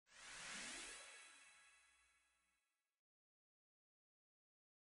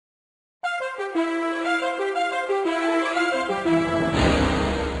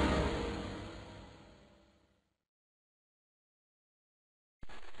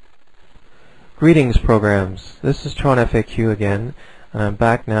Greetings programs, this is TRON FAQ again, and I'm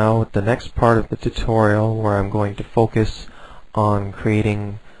back now with the next part of the tutorial where I'm going to focus on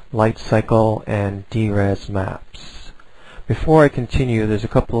creating light cycle and DRes maps. Before I continue, there's a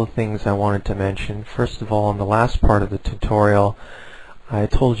couple of things I wanted to mention. First of all, in the last part of the tutorial I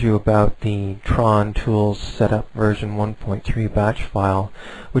told you about the TRON Tools Setup version 1.3 batch file,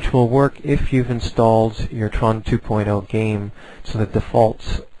 which will work if you've installed your TRON 2.0 game to the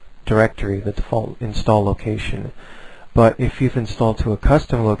default directory, the default install location. But if you've installed to a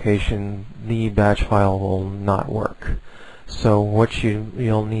custom location, the batch file will not work. So what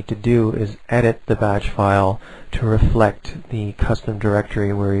you'll need to do is edit the batch file to reflect the custom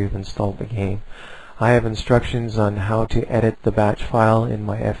directory where you've installed the game. I have instructions on how to edit the batch file in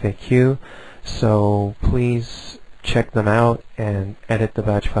my FAQ, so please check them out and edit the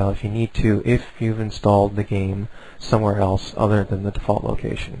batch file if you need to, if you've installed the game somewhere else other than the default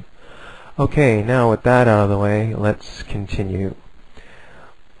location. Okay, now with that out of the way, let's continue.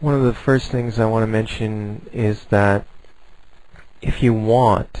 One of the first things I want to mention is that if you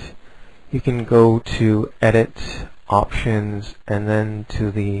want, you can go to Edit, Options, and then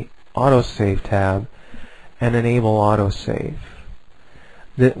to the Autosave tab and enable autosave.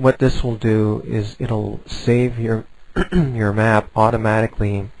 What this will do is it'll save your your map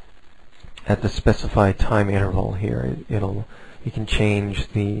automatically at the specified time interval here. You can change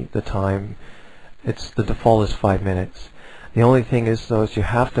the time. The default is 5 minutes. The only thing is though is you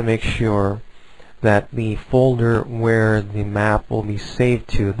have to make sure that the folder where the map will be saved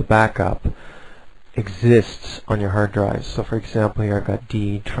to, the backup, exists on your hard drive. So for example, here I've got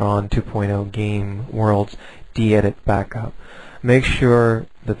TRON 2.0 game worlds dedit backup. Make sure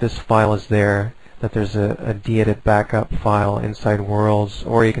that this file is there, that there's a dedit backup file inside worlds,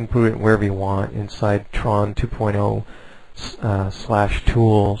 or you can put it wherever you want, inside TRON 2.0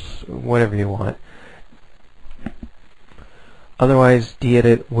 /tools, whatever you want. Otherwise,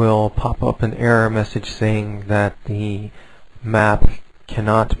 dedit will pop up an error message saying that the map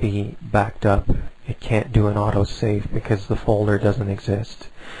cannot be backed up. It can't do an autosave because the folder doesn't exist.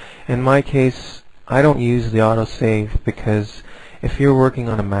 In my case, I don't use the autosave because if you're working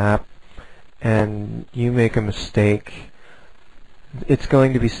on a map and you make a mistake, it's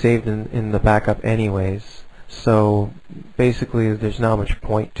going to be saved in the backup anyways. So basically there's not much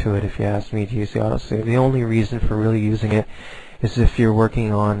point to it if you ask me to use the autosave. The only reason for really using it is if you're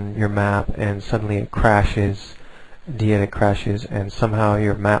working on your map and suddenly it crashes, dedit crashes, and somehow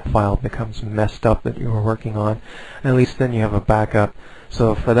your map file becomes messed up that you were working on. At least then you have a backup.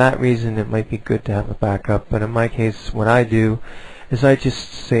 So for that reason it might be good to have a backup. But in my case, what I do is I just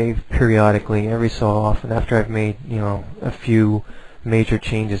save periodically every so often after I've made a few major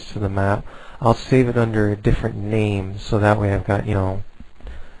changes to the map. I'll save it under a different name, so that way I've got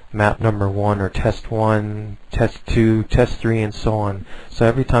map number 1 or test 1, test 2, test 3, and so on. So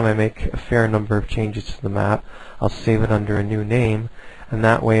every time I make a fair number of changes to the map, I'll save it under a new name, and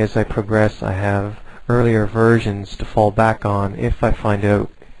that way as I progress I have earlier versions to fall back on if I find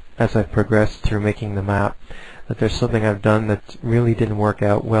out as I progress through making the map that there's something I've done that really didn't work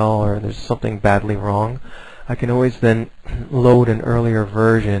out well, or there's something badly wrong. I can always then load an earlier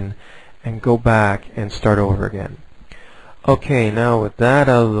version and go back and start over again. Okay, now with that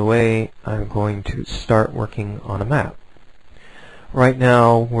out of the way, I'm going to start working on a map. Right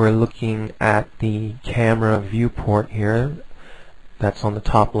now we're looking at the camera viewport here. That's on the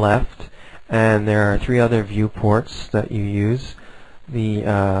top left, and there are 3 other viewports that you use.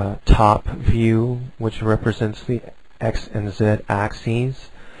 The top view, which represents the X and Z axes.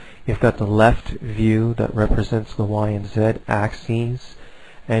 You've got the left view that represents the Y and Z axes.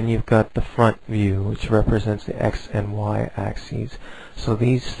 And you've got the front view, which represents the X and Y axes. So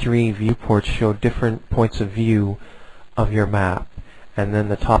these 3 viewports show different points of view of your map. And then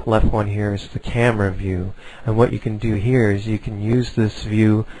the top left one here is the camera view. And what you can do here is you can use this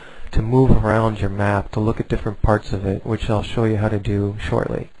view to move around your map, to look at different parts of it, which I'll show you how to do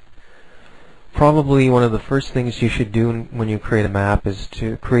shortly. Probably one of the first things you should do when you create a map is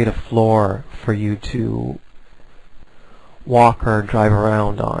to create a floor for you to walk or drive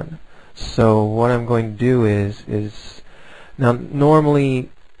around on. So what I'm going to do is now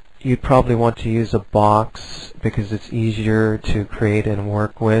normally you'd probably want to use a box because it's easier to create and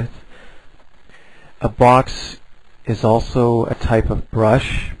work with. A box is also a type of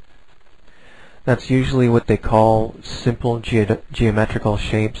brush. That's usually what they call simple geometrical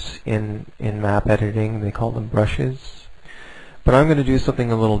shapes in map editing. They call them brushes. But I'm going to do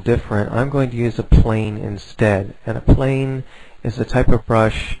something a little different. I'm going to use a plane instead. And a plane is a type of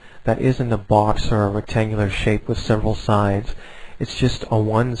brush that isn't a box or a rectangular shape with several sides. It's just a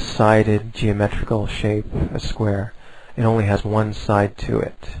one-sided geometrical shape, a square. It only has one side to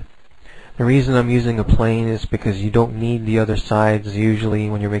it. The reason I'm using a plane is because you don't need the other sides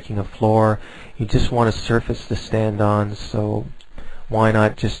usually when you're making a floor. You just want a surface to stand on, so why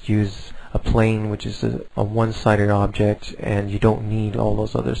not just use a plane, which is a one-sided object, and you don't need all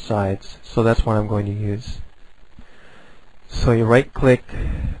those other sides. So that's what I'm going to use. So you right-click,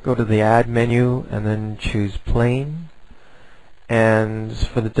 go to the Add menu, and then choose Plane. And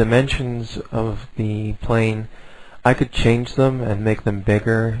for the dimensions of the plane, I could change them and make them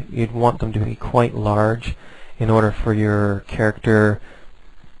bigger. You'd want them to be quite large in order for your character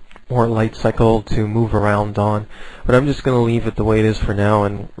or light cycle to move around on. But I'm just going to leave it the way it is for now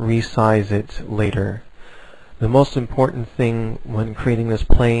and resize it later. The most important thing when creating this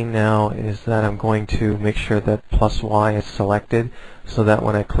plane now is that I'm going to make sure that plus Y is selected so that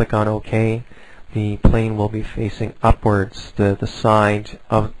when I click on OK, the plane will be facing upwards. The side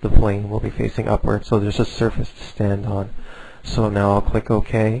of the plane will be facing upwards, so there's a surface to stand on. So now I'll click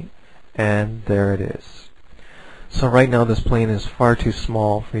OK, and there it is. So right now this plane is far too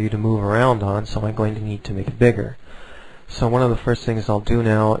small for you to move around on, so I'm going to need to make it bigger. So one of the first things I'll do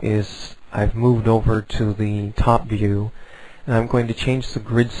now is I've moved over to the top view, and I'm going to change the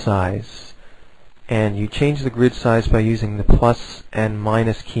grid size. And you change the grid size by using the plus and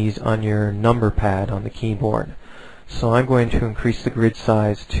minus keys on your number pad on the keyboard. So I'm going to increase the grid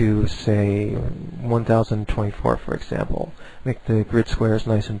size to, say, 1024, for example. Make the grid squares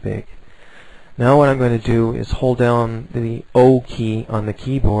nice and big. Now what I'm going to do is hold down the O key on the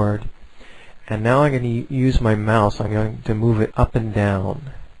keyboard, and now I'm going to use my mouse. I'm going to move it up and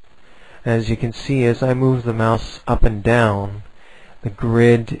down. As you can see, as I move the mouse up and down, the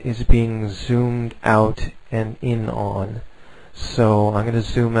grid is being zoomed out and in on. So I'm going to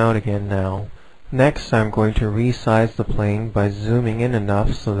zoom out again now. Next, I'm going to resize the plane by zooming in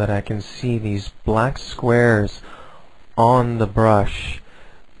enough so that I can see these black squares on the brush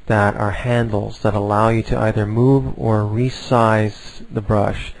that are handles that allow you to either move or resize the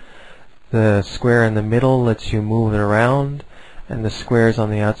brush. The square in the middle lets you move it around, and the squares on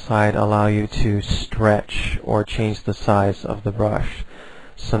the outside allow you to stretch or change the size of the brush.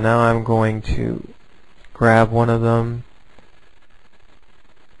 So now I'm going to grab one of them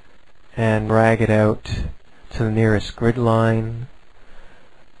and drag it out to the nearest grid line,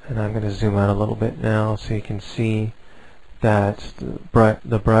 and I'm going to zoom out a little bit now so you can see that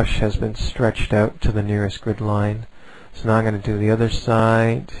the brush has been stretched out to the nearest grid line. So now I'm going to do the other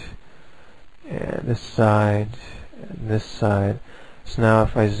side, and this side, and this side. So now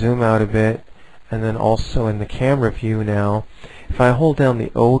if I zoom out a bit, and then also in the camera view now, if I hold down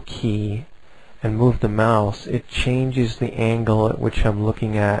the O key and move the mouse, it changes the angle at which I'm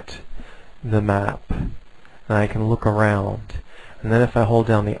looking at the map, and I can look around. And then if I hold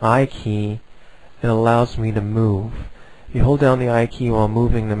down the I key, it allows me to move. If you hold down the I key while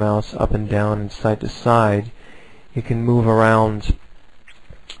moving the mouse up and down and side to side, you can move around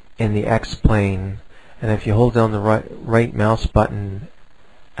in the X plane. And if you hold down the right mouse button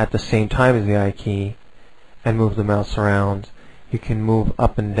at the same time as the I key and move the mouse around, you can move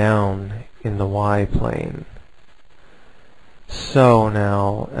up and down in the Y plane. So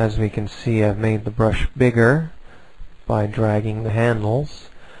now, as we can see, I've made the brush bigger by dragging the handles,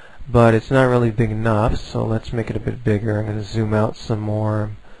 but it's not really big enough, so let's make it a bit bigger. I'm going to zoom out some more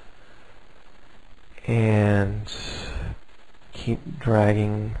and keep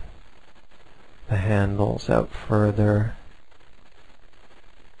dragging the handles out further.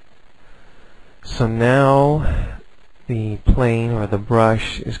 So now the plane or the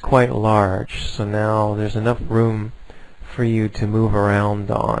brush is quite large, so now there's enough room for you to move around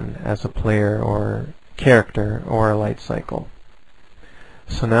on as a player or character or a light cycle.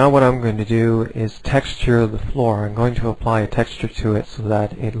 So now what I'm going to do is texture the floor. I'm going to apply a texture to it so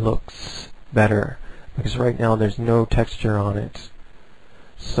that it looks better, because right now there's no texture on it.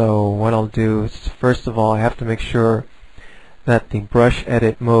 So what I'll do is, first of all, I have to make sure that the brush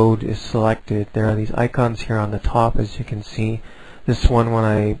edit mode is selected. There are these icons here on the top, as you can see. This one, when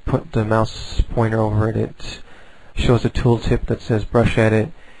I put the mouse pointer over it, it shows a tooltip that says brush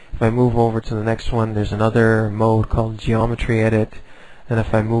edit. If I move over to the next one, there's another mode called geometry edit. And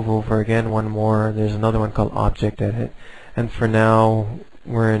if I move over again one more, there's another one called object edit. And for now,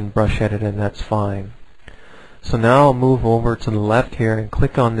 we're in brush edit, and that's fine. So now I'll move over to the left here and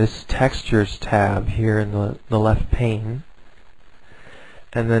click on this textures tab here in the left pane.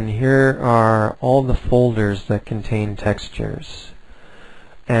 And then here are all the folders that contain textures.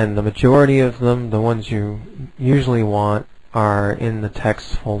 And the majority of them, the ones you usually want, are in the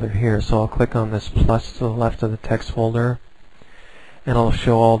text folder here. So I'll click on this plus to the left of the text folder. and it'll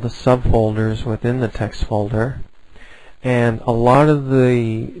show all the subfolders within the text folder. And a lot of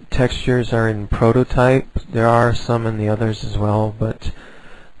the textures are in prototype. There are some in the others as well, but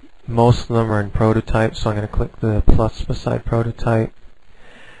most of them are in prototype, so I'm going to click the plus beside prototype.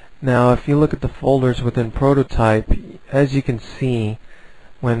 Now if you look at the folders within prototype, as you can see,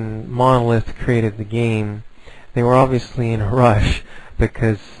 when Monolith created the game, they were obviously in a rush,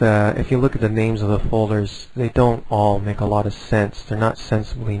 because if you look at the names of the folders, they don't all make a lot of sense. They're not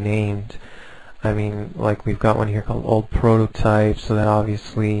sensibly named. I mean, like we've got one here called Old Prototype, so that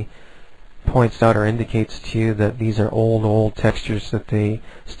obviously points out or indicates to you that these are old textures that they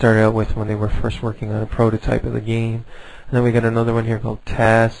started out with when they were first working on a prototype of the game. And then we got another one here called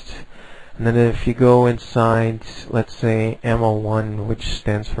Test. And then if you go inside, let's say MO1, which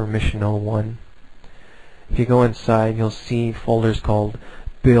stands for Mission 01, if you go inside, you'll see folders called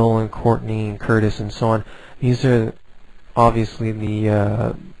Bill and Courtney and Curtis and so on. These are obviously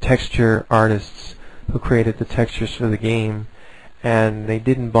the texture artists who created the textures for the game, and they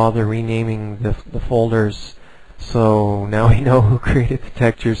didn't bother renaming the folders, so now we know who created the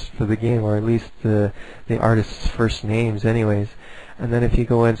textures for the game, or at least the artists' first names anyways. And then if you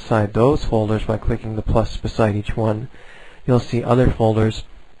go inside those folders by clicking the plus beside each one, you'll see other folders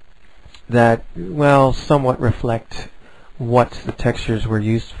that, well, somewhat reflect what the textures were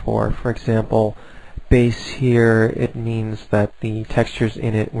used for. For example, base here, it means that the textures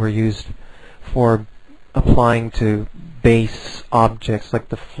in it were used for applying to base objects like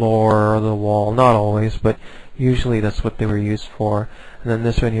the floor or the wall. Not always, but usually that's what they were used for. And then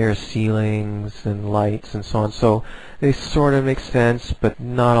this one here is ceilings and lights and so on. So they sort of make sense, but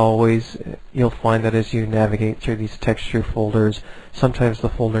not always. You'll find that as you navigate through these texture folders, sometimes the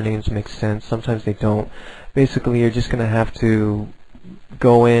folder names make sense, sometimes they don't. Basically, you're just going to have to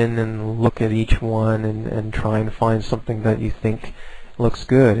go in and look at each one and try and find something that you think looks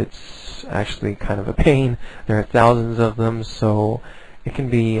good. It's actually kind of a pain. There are thousands of them, so it can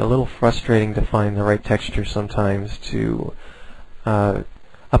be a little frustrating to find the right texture sometimes to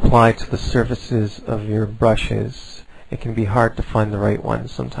apply to the surfaces of your brushes. It can be hard to find the right one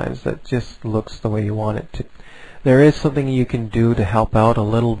sometimes that just looks the way you want it to. There is something you can do to help out a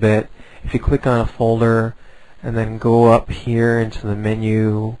little bit. If you click on a folder and then go up here into the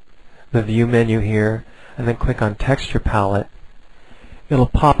menu, the view menu here, and then click on texture palette, it'll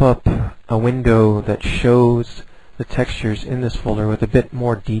pop up a window that shows the textures in this folder with a bit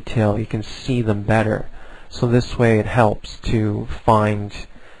more detail. You can see them better. So this way it helps to find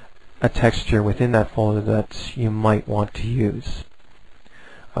a texture within that folder that you might want to use.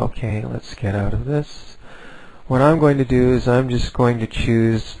 Okay, let's get out of this. What I'm going to do is I'm just going to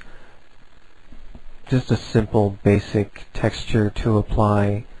choose just a simple basic texture to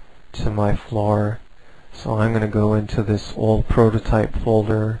apply to my floor. So I'm going to go into this old prototype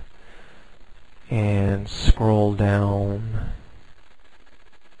folder and scroll down.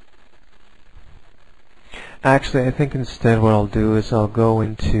 Actually, I think instead what I'll do is I'll go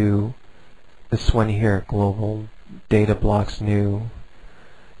into this one here, Global Data Blocks New.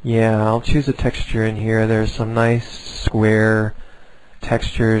 Yeah, I'll choose a texture in here. There's some nice square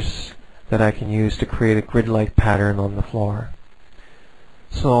textures that I can use to create a grid-like pattern on the floor.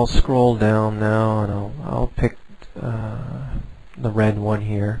 So I'll scroll down now and I'll pick the red one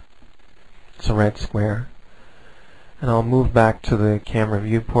here. It's a red square. And I'll move back to the camera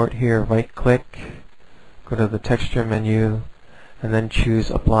viewport here, right click, go to the texture menu, and then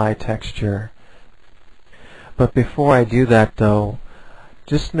choose Apply Texture. But before I do that though,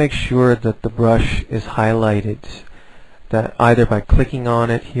 just make sure that the brush is highlighted, that either by clicking on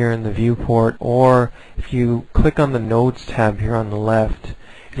it here in the viewport, or if you click on the Nodes tab here on the left,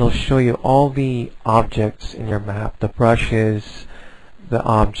 it'll show you all the objects in your map, the brushes, the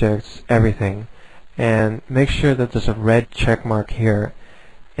objects, everything. And make sure that there's a red check mark here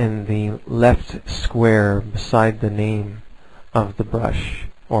in the left square beside the name of the brush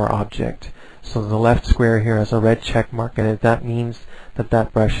or object. So the left square here has a red check mark in it. That means that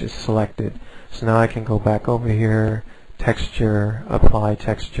that brush is selected. So now I can go back over here, Texture, Apply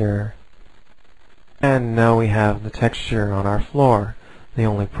Texture, and now we have the texture on our floor. The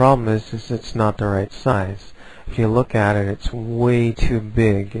only problem is it's not the right size. If you look at it, it's way too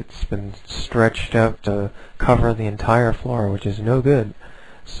big. It's been stretched out to cover the entire floor, which is no good.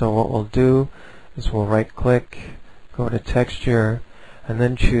 So what we'll do is we'll right click, go to Texture, and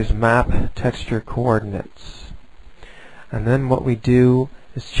then choose Map Texture Coordinates. And then what we do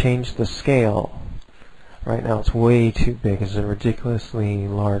is change the scale. Right now it's way too big. It's a ridiculously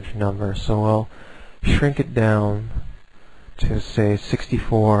large number. So we'll shrink it down to say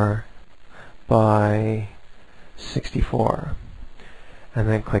 64 by 64. and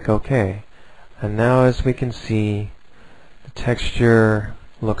then click OK. And now, as we can see, the texture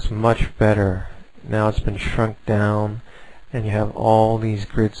looks much better. Now it's been shrunk down and you have all these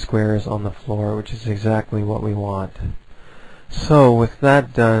grid squares on the floor, which is exactly what we want. So with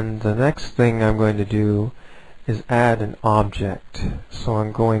that done, the next thing I'm going to do is add an object. So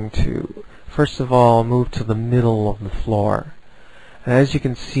I'm going to first of all move to the middle of the floor. And as you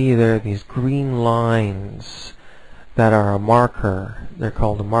can see, there are these green lines that are a marker. They're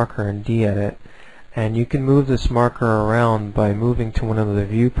called a marker in dEdit. And you can move this marker around by moving to one of the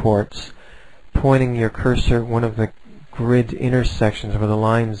viewports, pointing your cursor at one of the grid intersections where the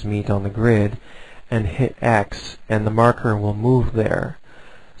lines meet on the grid, and hit X, and the marker will move there.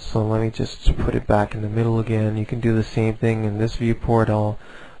 So let me just put it back in the middle again. You can do the same thing in this viewport. I'll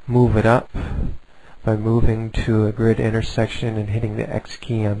move it up by moving to a grid intersection and hitting the X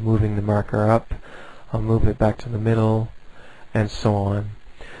key. I'm moving the marker up. I'll move it back to the middle, and so on.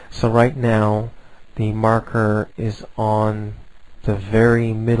 So right now the marker is on the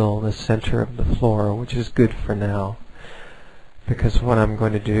very middle, the center of the floor, which is good for now, because what I'm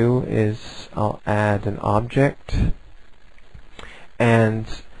going to do is I'll add an object, and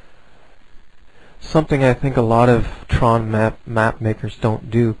something I think a lot of Tron map makers don't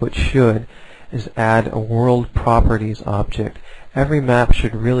do but should is add a world properties object. Every map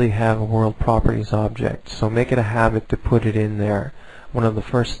should really have a world properties object, so make it a habit to put it in there, one of the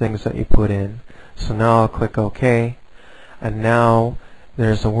first things that you put in. So now I'll click OK, and now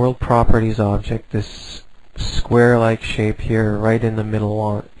there's a world properties object, this square-like shape here right in the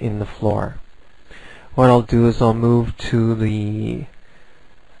middle in the floor. What I'll do is I'll move to the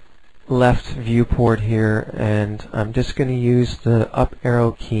left viewport here, and I'm just going to use the up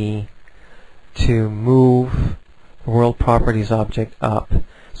arrow key to move the world properties object up.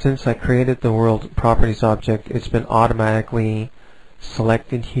 Since I created the world properties object, it's been automatically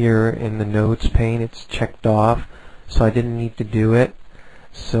selected here in the nodes pane. It's checked off, so I didn't need to do it.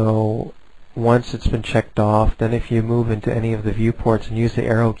 So once it's been checked off, then if you move into any of the viewports and use the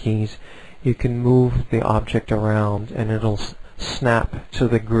arrow keys, you can move the object around and it'll snap to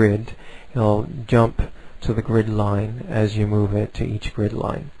the grid. It'll jump to the grid line as you move it to each grid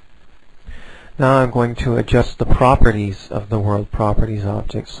line. Now I'm going to adjust the properties of the world properties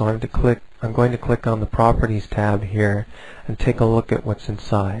object. So I'm going to click on the properties tab here and take a look at what's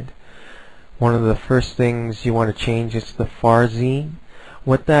inside. One of the first things you want to change is the far Z.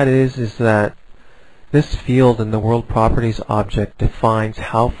 What that is that this field in the world properties object defines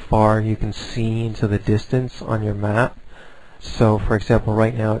how far you can see into the distance on your map. So for example,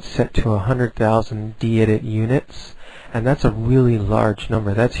 right now it's set to 100,000 dEdit units, and that's a really large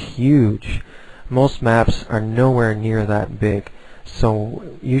number. That's huge. Most maps are nowhere near that big.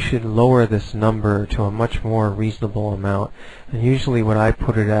 So you should lower this number to a much more reasonable amount. And usually what I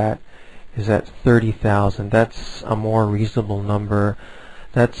put it at is at 30,000. That's a more reasonable number.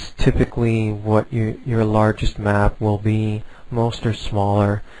 That's typically what your largest map will be. Most are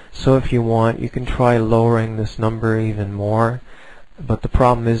smaller. So if you want, you can try lowering this number even more. But the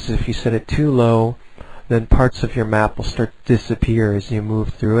problem is, if you set it too low, then parts of your map will start to disappear as you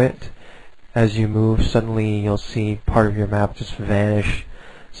move through it. As you move, suddenly you'll see part of your map just vanish.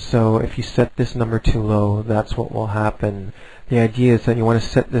 So if you set this number too low, that's what will happen. The idea is that you want to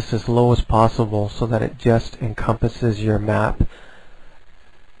set this as low as possible so that it just encompasses your map,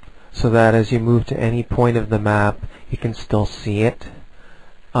 so that as you move to any point of the map, you can still see it.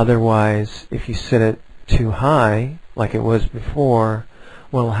 Otherwise, if you set it too high, like it was before,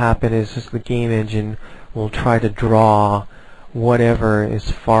 what will happen is the game engine will try to draw whatever is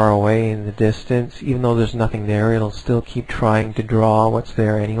far away in the distance. Even though there's nothing there, it'll still keep trying to draw what's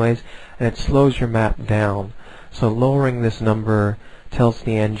there anyways, and it slows your map down. So lowering this number tells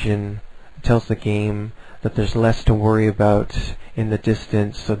the engine, tells the game that there's less to worry about in the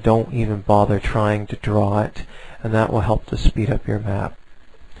distance, so don't even bother trying to draw it, and that will help to speed up your map.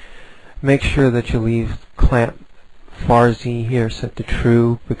 Make sure that you leave clamp far Z here set to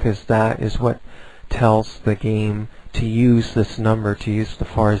true, because that is what tells the game to use this number, to use the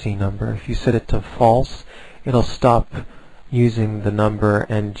far Z number. If you set it to false, it'll stop using the number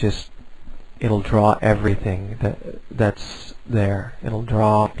and it'll draw everything that's there. It'll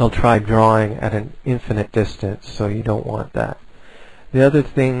try drawing at an infinite distance, so you don't want that. The other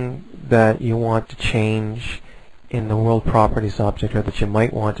thing that you want to change in the world properties object, or that you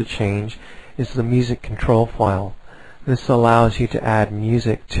might want to change, is the music control file. This allows you to add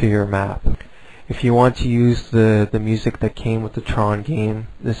music to your map. If you want to use the music that came with the Tron game,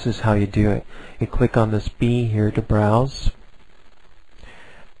 this is how you do it. You click on this B here to browse,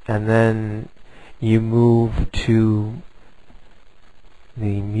 and then you move to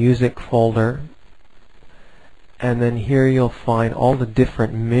the music folder, and then here you'll find all the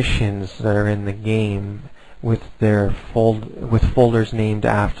different missions that are in the game with their folders named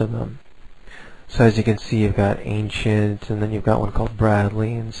after them. So as you can see, you've got Ancient, and then you've got one called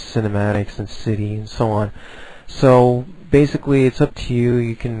Bradley, and Cinematics, and City, and so on. So basically it's up to you.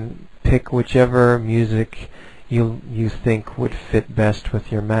 You can pick whichever music you think would fit best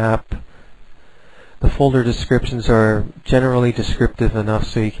with your map. The folder descriptions are generally descriptive enough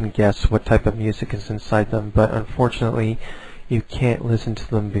so you can guess what type of music is inside them, but unfortunately you can't listen to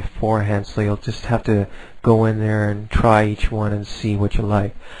them beforehand, so you'll just have to go in there and try each one and see what you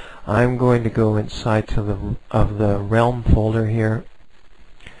like. I'm going to go inside to the Realm folder here,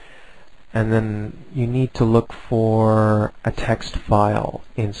 and then you need to look for a text file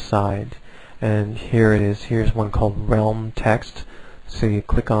inside, and here it is. Here's one called Realm Text, so you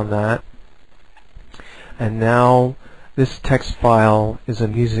click on that, and now this text file is a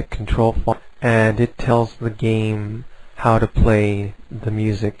music control file, and it tells the game how to play the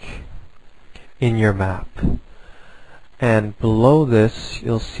music in your map. And below this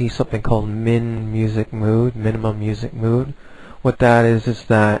you'll see something called minimum music mood. What that is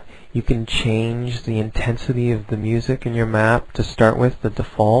that you can change the intensity of the music in your map to start with, the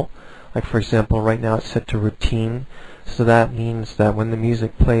default. Like for example, right now it's set to routine, so that means that when the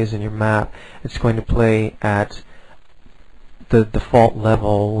music plays in your map, it's going to play at the default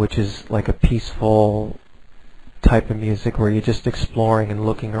level, which is like a peaceful type of music where you're just exploring and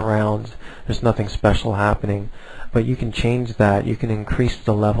looking around. There's nothing special happening. But you can change that. You can increase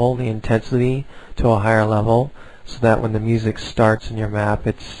the level, the intensity, to a higher level, so that when the music starts in your map,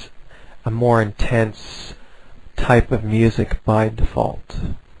 it's a more intense type of music by default.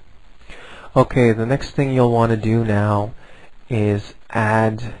 Okay, the next thing you'll want to do now is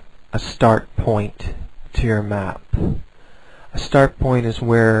add a start point to your map. A start point is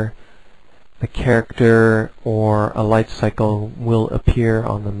where the character or a light cycle will appear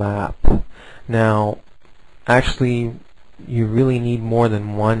on the map. Now, actually, you really need more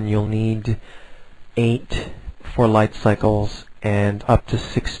than one. You'll need 8 for light cycles and up to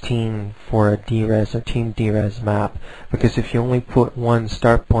 16 for a DRes or Team DRes map, because if you only put one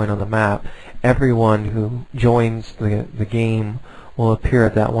start point on the map, everyone who joins the game will appear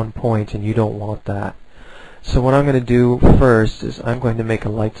at that one point, and you don't want that. So what I'm going to do first is I'm going to make a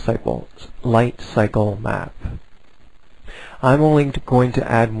light cycle map. I'm only going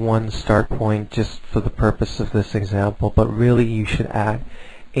to add one start point just for the purpose of this example, but really you should add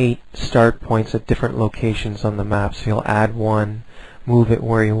 8 start points at different locations on the map. So you'll add one, move it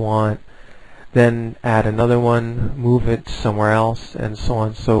where you want, then add another one, move it somewhere else, and so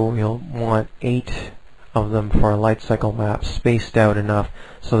on. So you'll want 8 of them for a light cycle map, spaced out enough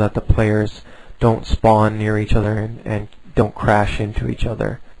so that the players don't spawn near each other and don't crash into each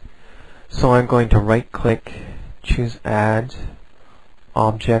other. So I'm going to right click, choose Add,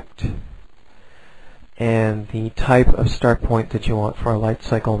 Object, and the type of start point that you want for a light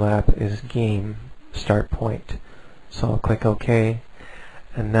cycle map is Game Start Point. So I'll click OK,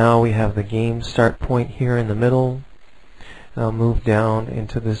 and now we have the game start point here in the middle. I'll move down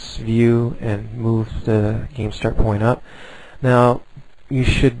into this view and move the game start point up. Now you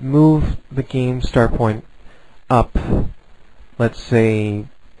should move the game start point up, let's say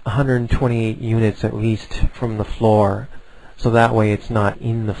 128 units at least from the floor, so that way it's not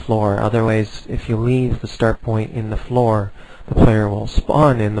in the floor. Otherwise, if you leave the start point in the floor, the player will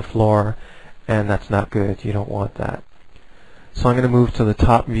spawn in the floor, and that's not good. You don't want that. So I'm going to move to the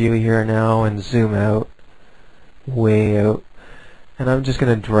top view here now and zoom out, way out, and I'm just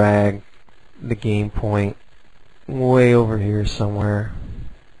going to drag the game point way over here somewhere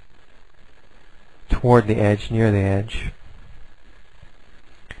toward the edge, near the edge.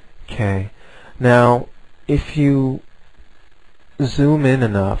 Okay, now if you zoom in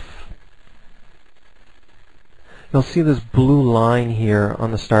enough, you'll see this blue line here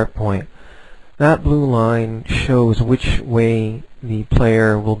on the start point. That blue line shows which way the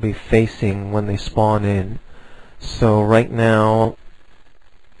player will be facing when they spawn in. So right now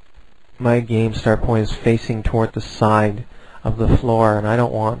my game start point is facing toward the side of the floor, and I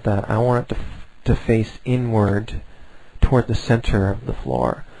don't want that. I want it to face inward toward the center of the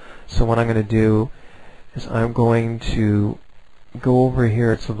floor. So what I'm going to do is I'm going to go over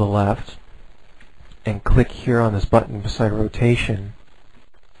here to the left and click here on this button beside rotation,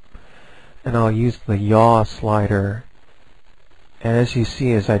 and I'll use the yaw slider, and as you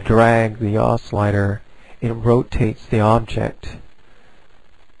see, as I drag the yaw slider, it rotates the object,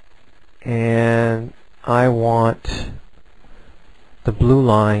 and I want the blue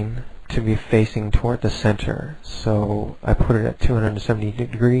line to be facing toward the center. So I put it at 270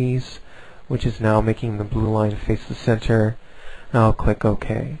 degrees, which is now making the blue line face the center. Now I'll click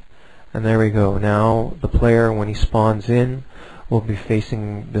OK. And there we go. Now the player, when he spawns in, will be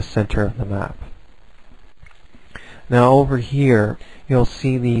facing the center of the map. Now over here, you'll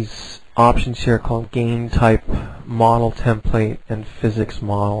see these options here called game type, model template, and physics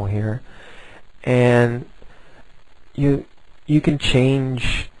model here. And you can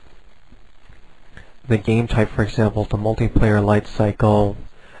change the game type, for example, to multiplayer light cycle,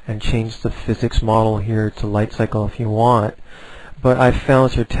 and change the physics model here to light cycle if you want. But I've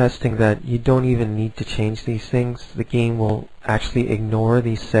found through testing that you don't even need to change these things. The game will actually ignore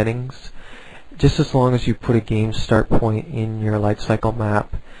these settings. Just as long as you put a game start point in your light cycle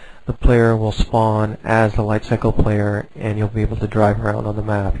map, the player will spawn as the light cycle player and you'll be able to drive around on the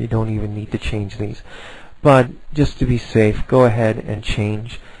map. You don't even need to change these. But just to be safe, go ahead and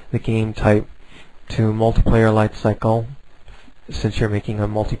change the game type to multiplayer light cycle, since you're making a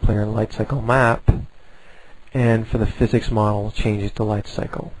multiplayer light cycle map. And for the physics model, change it to light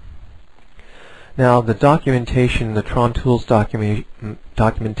cycle. Now the documentation, the TRON tools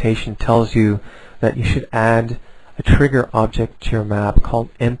documentation tells you that you should add a trigger object to your map called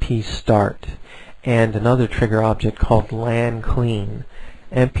MP start and another trigger object called LAN clean.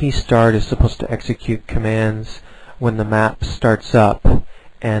 MP start is supposed to execute commands when the map starts up,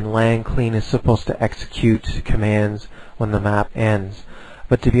 and LAN clean is supposed to execute commands when the map ends.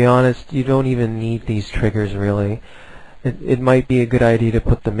 But to be honest, you don't even need these triggers really. It might be a good idea to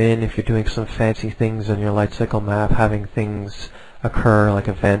put them in if you're doing some fancy things on your light cycle map, having things occur like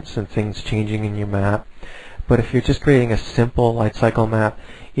events and things changing in your map. But if you're just creating a simple light cycle map,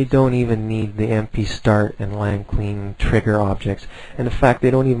 you don't even need the MP start and LAN clean trigger objects. And in fact,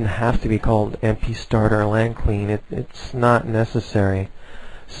 they don't even have to be called MP start or LAN clean. It's not necessary.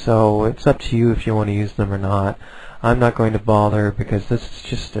 So it's up to you if you want to use them or not. I'm not going to bother because this is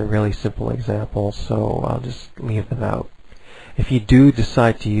just a really simple example, so I'll just leave them out. If you do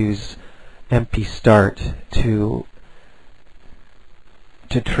decide to use MP start to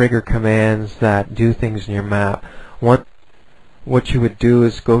trigger commands that do things in your map, what you would do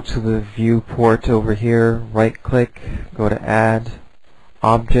is go to the viewport over here, right click, go to add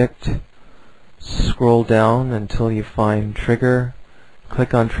object, scroll down until you find trigger,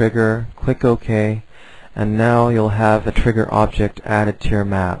 click on trigger, click OK, and now you'll have a trigger object added to your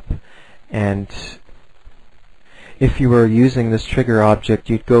map. And if you were using this trigger object,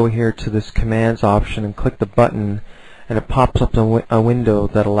 you'd go here to this commands option and click the button, and it pops up a window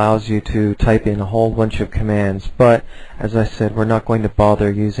that allows you to type in a whole bunch of commands. But as I said, we're not going to bother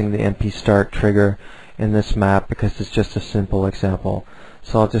using the MP start trigger in this map because it's just a simple example.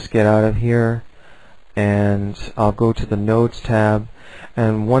 So I'll just get out of here and I'll go to the nodes tab.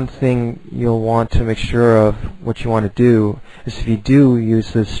 And one thing you'll want to make sure of, what you want to do, is if you do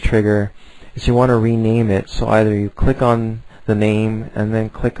use this trigger, is you want to rename it. So either you click on the name and then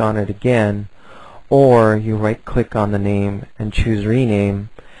click on it again, or you right click on the name and choose rename,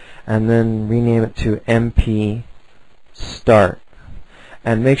 and then rename it to MP start.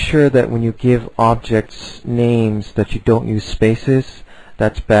 And make sure that when you give objects names that you don't use spaces.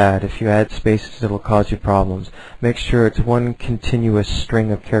 That's bad. If you add spaces, it'll cause you problems. Make sure it's one continuous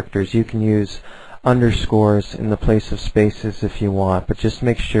string of characters. You can use underscores in the place of spaces if you want, but just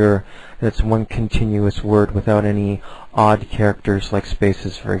make sure that it's one continuous word without any odd characters like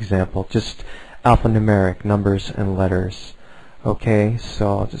spaces, for example. Just alphanumeric numbers and letters. Okay,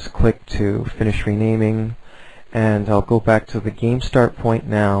 so I'll just click to finish renaming, and I'll go back to the game start point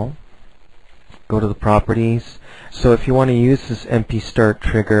now. Go to the properties. So if you want to use this MP start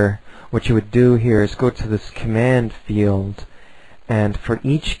trigger, what you would do here is go to this command field, and for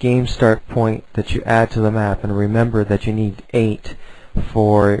each game start point that you add to the map, and remember that you need 8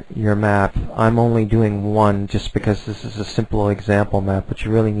 for your map. I'm only doing 1 just because this is a simple example map, but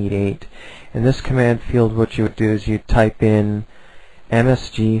you really need 8. In this command field, what you would do is you type in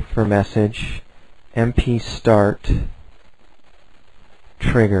MSG for message, MP start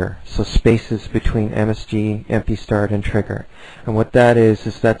trigger, so spaces between MSG, MP start, and trigger. And what that is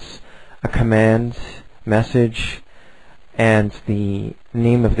that's a command message and the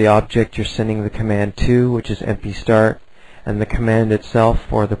name of the object you're sending the command to, which is MP start, and the command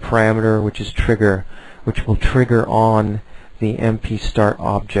itself, or the parameter, which is trigger, which will trigger on the MP start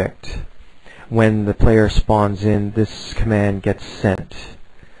object. When the player spawns in, this command gets sent.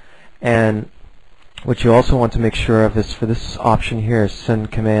 And what you also want to make sure of is for this option here,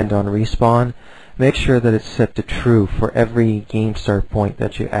 send command on respawn, make sure that it's set to true for every game start point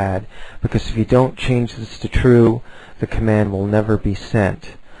that you add, because if you don't change this to true, the command will never be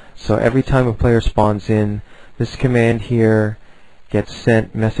sent. So every time a player spawns in, this command here gets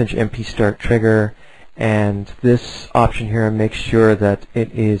sent message MP start trigger, and this option here makes sure that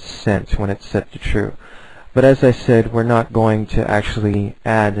it is sent when it's set to true. But as I said, we're not going to actually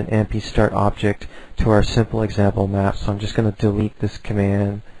add an MP start object to our simple example map, so I'm just going to delete this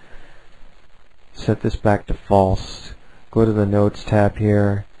command, set this back to false, go to the nodes tab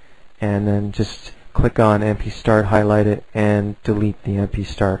here, and then just click on MP start, highlight it, and delete the MP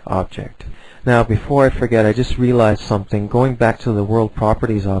start object. Now before I forget, I just realized something. Going back to the world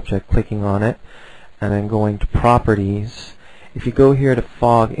properties object, clicking on it, and then going to properties, if you go here to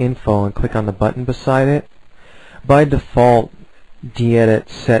fog info and click on the button beside it, by default gedit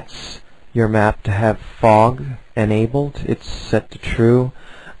sets your map to have fog enabled. It's set to true,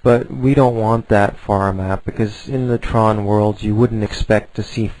 but we don't want that for our map, because in the Tron world you wouldn't expect to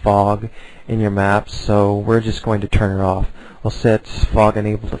see fog in your map, so we're just going to turn it off. We'll set fog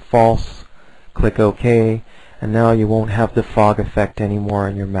enabled to false, click OK, and now you won't have the fog effect anymore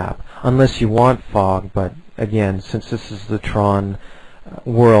in your map, unless you want fog. But again, since this is the Tron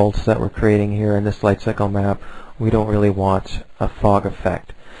worlds that we're creating here in this light cycle map, we don't really want a fog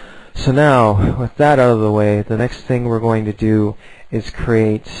effect. So now, with that out of the way, the next thing we're going to do is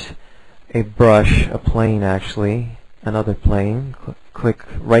create a brush, a plane actually, another plane.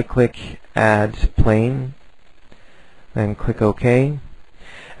 Right click, add plane, then click OK.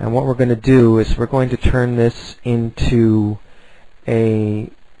 And what we're going to do is we're going to turn this into a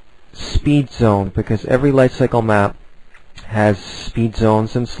speed zone, because every light cycle map has speed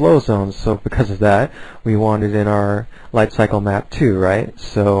zones and slow zones. So because of that, we want it in our light cycle map too, right?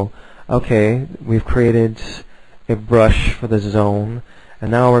 So okay, we've created a brush for the zone, and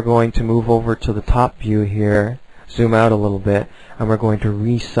now we're going to move over to the top view here, zoom out a little bit, and we're going to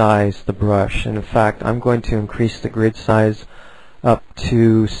resize the brush. And in fact, I'm going to increase the grid size up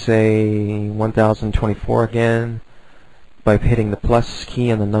to say 1024 again by hitting the plus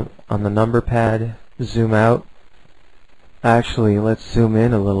key on the number pad. Zoom out. Actually, let's zoom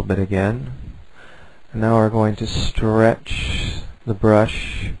in a little bit again. And now we're going to stretch the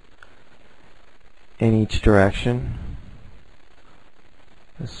brush in each direction.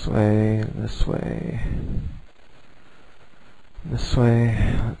 This way, this way, this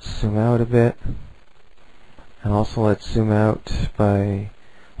way. Let's zoom out a bit. And also let's zoom out by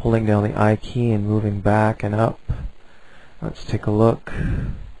holding down the I key and moving back and up. Let's take a look.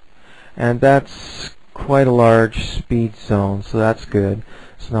 And that's quite a large speed zone, so that's good.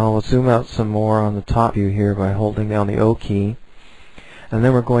 So now we'll zoom out some more on the top view here by holding down the O key. And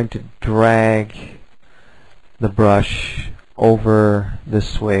then we're going to drag the brush over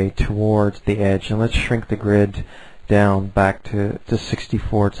this way towards the edge. And let's shrink the grid down back to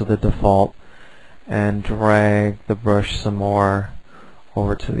 64 to the default, and drag the brush some more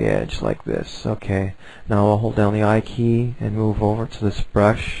over to the edge like this. Okay, now I'll hold down the I key and move over to this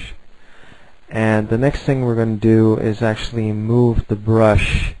brush. And the next thing we're going to do is actually move the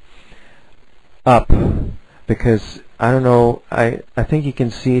brush up, because I don't know, I think you can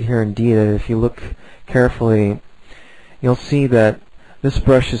see it here in data. If you look carefully, you'll see that this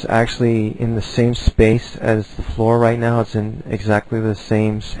brush is actually in the same space as the floor right now. It's in exactly the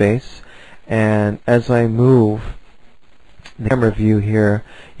same space. And as I move the camera view here,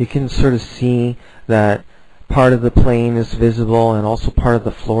 you can sort of see that part of the plane is visible and also part of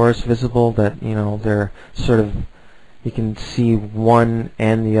the floor is visible, that, you know, they're sort of, you can see one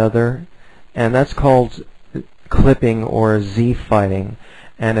and the other. And that's called clipping or Z-fighting.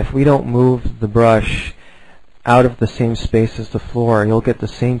 And if we don't move the brush out of the same space as the floor, you'll get the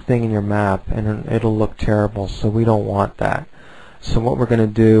same thing in your map and it'll look terrible. So we don't want that. So what we're going to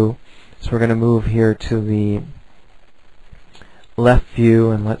do is we're going to move here to the left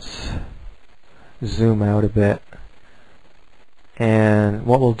view, and let's zoom out a bit. And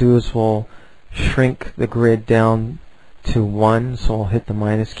what we'll do is we'll shrink the grid down to 1. So we'll hit the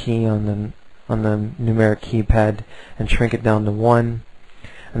minus key on the numeric keypad and shrink it down to 1.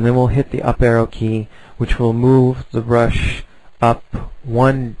 And then we'll hit the up arrow key, which will move the brush up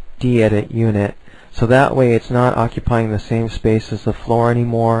 1 de-edit unit. So that way it's not occupying the same space as the floor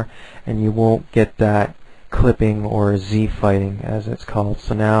anymore, and you won't get that clipping or Z-fighting as it's called.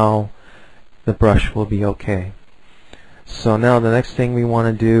 So now the brush will be okay. So now the next thing we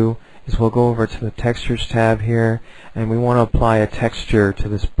want to do is we'll go over to the textures tab here, and we want to apply a texture to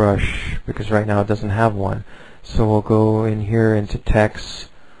this brush because right now it doesn't have one. So we'll go in here into text,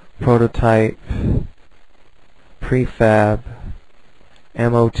 prototype, prefab,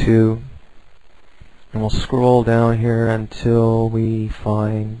 MO2, and we'll scroll down here until we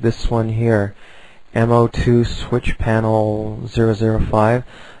find this one here, MO2 switch panel 005.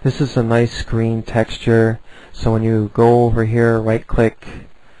 This is a nice green texture. So when you go over here, right click,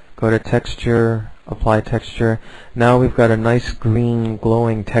 go to texture, apply texture. Now we've got a nice green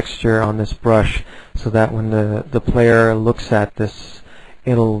glowing texture on this brush, so that when the player looks at this,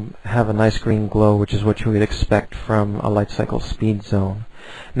 it'll have a nice green glow, which is what you would expect from a light cycle speed zone.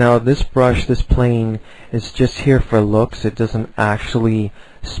 Now this brush, this plane, is just here for looks. It doesn't actually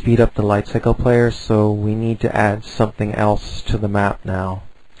speed up the light cycle player, so we need to add something else to the map now.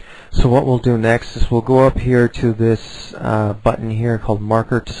 So what we'll do next is we'll go up here to this button here called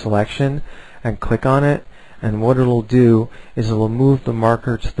marker to selection and click on it, and what it'll do is it'll move the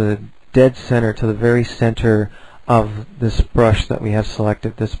marker to the dead center, to the very center of this brush that we have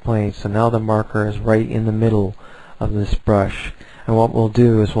selected, this plane. So now the marker is right in the middle of this brush, and what we'll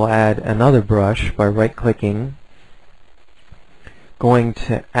do is we'll add another brush by right clicking, going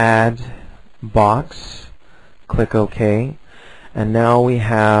to add box, click OK, and now we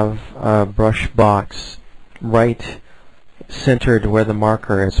have a brush box right centered where the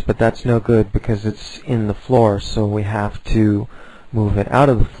marker is, but that's no good because it's in the floor, so we have to move it out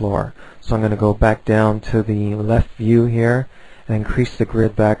of the floor. So I'm going to go back down to the left view here and increase the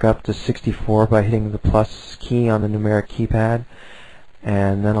grid back up to 64 by hitting the plus key on the numeric keypad,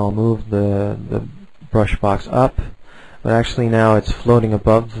 and then I'll move the brush box up, but actually now it's floating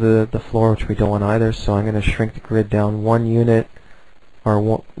above the floor, which we don't want either, so I'm going to shrink the grid down 1 unit or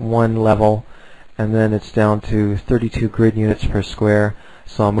one level, and then it's down to 32 grid units per square.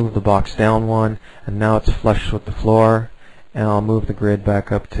 So I'll move the box down 1, and now it's flush with the floor, and I'll move the grid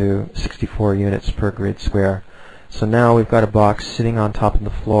back up to 64 units per grid square. So now we've got a box sitting on top of the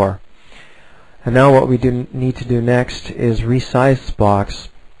floor. And now what we need to do next is resize this box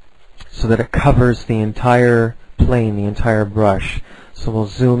so that it covers the entire plane, the entire brush. So we'll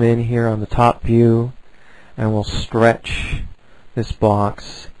zoom in here on the top view, and we'll stretch this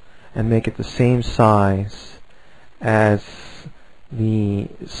box and make it the same size as the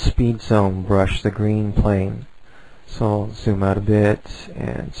speed zone brush, the green plane. So I'll zoom out a bit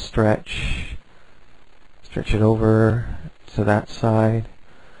and stretch it over to that side.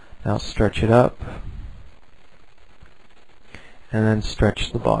 Now stretch it up, and then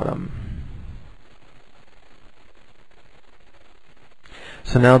stretch the bottom.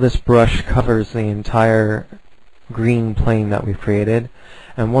 So now this brush covers the entire green plane that we've created.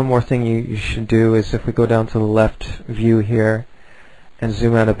 And one more thing you should do is, if we go down to the left view here and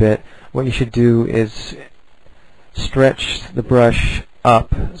zoom out a bit, what you should do is stretch the brush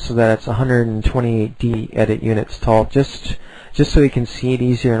up so that it's 128D edit units tall, just so you can see it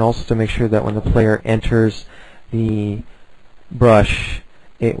easier, and also to make sure that when the player enters the brush,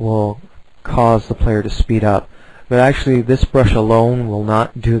 it will cause the player to speed up. But actually this brush alone will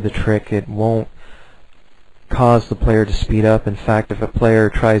not do the trick. It won't cause the player to speed up. In fact, if a player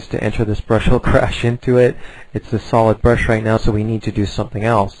tries to enter this brush, he'll crash into it. It's a solid brush right now, so we need to do something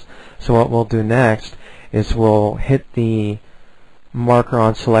else. So what we'll do next is we'll hit the marker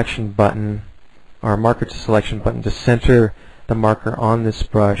on selection button, or marker to selection button, to center the marker on this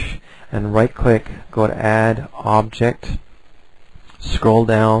brush, and right click, go to add object, scroll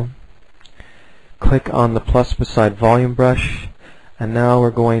down, click on the plus beside volume brush, and now we're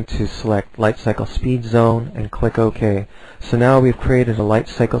going to select light cycle speed zone and click OK. So now we've created a light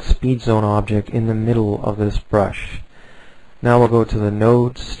cycle speed zone object in the middle of this brush. Now we'll go to the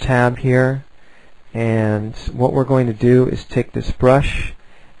nodes tab here, and what we're going to do is take this brush,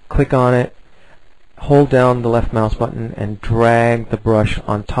 click on it, hold down the left mouse button, and drag the brush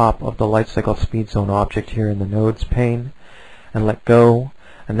on top of the light cycle speed zone object here in the nodes pane, and let go.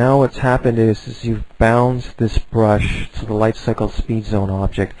 And now what's happened is you've bound this brush to the light cycle speed zone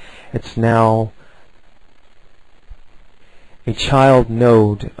object. It's now a child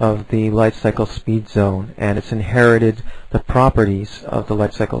node of the light cycle speed zone, and it's inherited the properties of the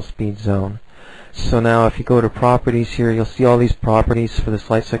light cycle speed zone. So now if you go to properties here, you'll see all these properties for this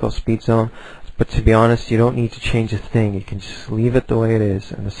light cycle speed zone, but to be honest, you don't need to change a thing. You can just leave it the way it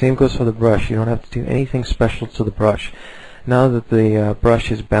is. And the same goes for the brush. You don't have to do anything special to the brush. Now that the brush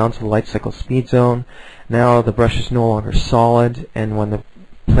is bound to the light cycle speed zone, now the brush is no longer solid, and when the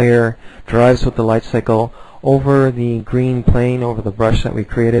player drives with the light cycle over the green plane, over the brush that we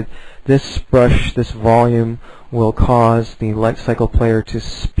created, this brush, this volume, will cause the light cycle player to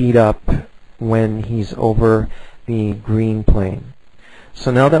speed up when he's over the green plane. So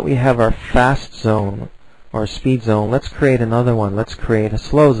now that we have our fast zone, or speed zone, let's create another one. Let's create a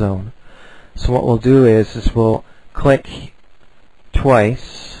slow zone. So what we'll do is we'll click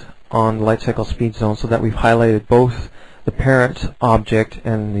twice on the light cycle speed zone so that we've highlighted both the parent object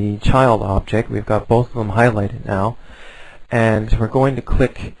and the child object. We've got both of them highlighted now, and we're going to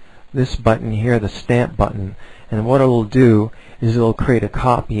click this button here, the stamp button, and what it'll do is it'll create a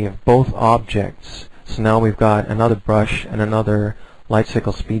copy of both objects. So now we've got another brush and another light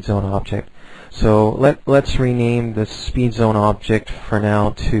cycle speed zone object. So let's rename the speed zone object for now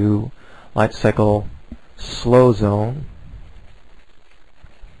to light cycle slow zone,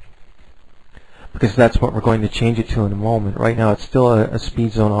 because that's what we're going to change it to in a moment. Right now it's still a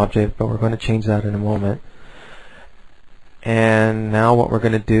speed zone object, but we're going to change that in a moment. And now what we're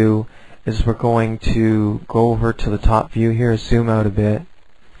going to do is we're going to go over to the top view here, zoom out a bit,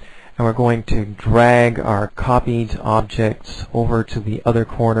 and we're going to drag our copied objects over to the other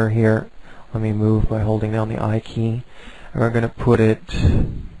corner here. Let me move by holding down the I key, and we're going to put it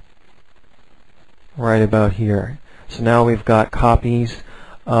right about here. So now we've got copies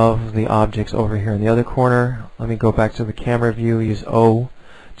of the objects over here in the other corner. Let me go back to the camera view, use O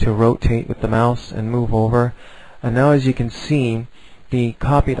to rotate with the mouse and move over. And now, as you can see, the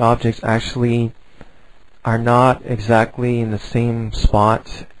copied objects actually are not exactly in the same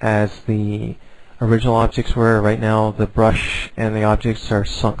spot as the original objects were. Right now the brush and the objects are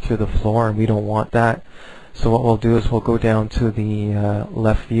sunk through the floor, and we don't want that. So what we'll do is we'll go down to the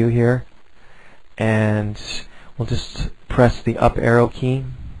left view here, and we'll just press the up arrow key.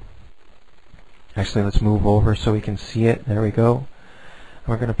 Actually, let's move over so we can see it. There we go. And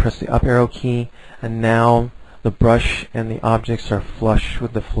we're going to press the up arrow key, and now the brush and the objects are flush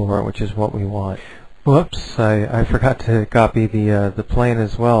with the floor, which is what we want. Whoops, I forgot to copy the plane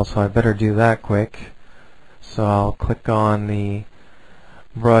as well, so I better do that quick. So I'll click on the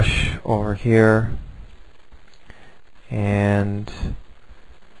brush over here and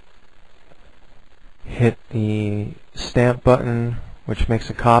hit the stamp button, which makes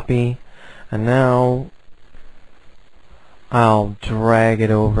a copy, and now I'll drag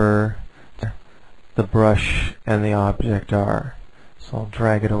it over the brush and the object are. So I'll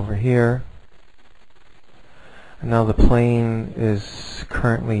drag it over here. And now the plane is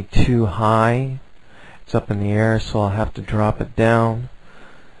currently too high. It's up in the air, so I'll have to drop it down.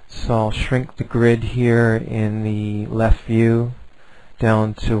 So I'll shrink the grid here in the left view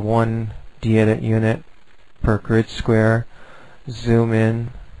down to 1 de-edit unit per grid square. Zoom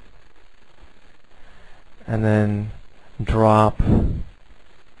in and then drop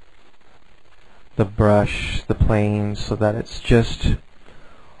the brush, the plane, so that it's just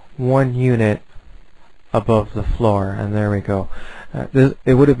 1 unit above the floor, and there we go.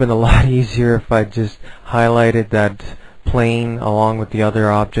 It would have been a lot easier if I just highlighted that plane along with the other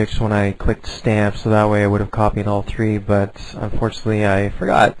objects when I clicked stamp, so that way I would have copied all 3, but unfortunately I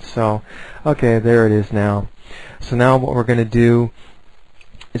forgot. So okay, there it is now. So now what we're going to do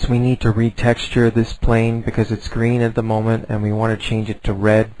is we need to retexture this plane because it's green at the moment, and we want to change it to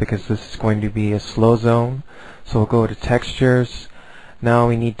red because this is going to be a slow zone. So we'll go to textures. Now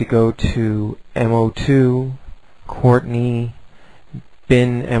we need to go to MO2, Courtney,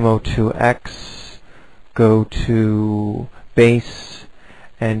 bin MO2X, go to base,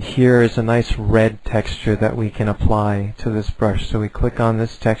 and here is a nice red texture that we can apply to this brush. So we click on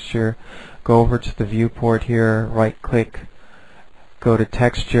this texture, go over to the viewport here, right click, go to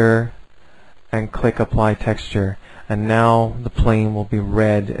texture, and click apply texture. And now the plane will be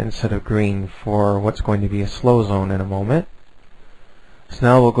red instead of green for what's going to be a slow zone in a moment. So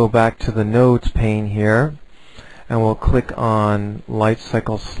now we'll go back to the nodes pane here, and we'll click on light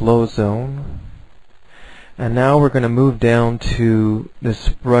cycle slow zone. And now we're going to move down to this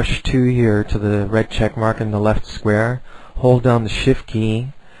brush 2 here, to the red check mark in the left square. Hold down the shift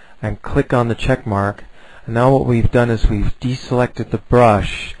key and click on the check mark. And now what we've done is we've deselected the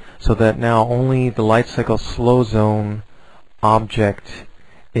brush so that now only the light cycle slow zone object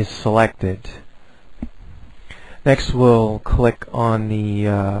is selected. Next we'll click on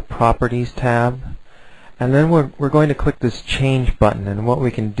the Properties tab, and then we're going to click this Change button, and what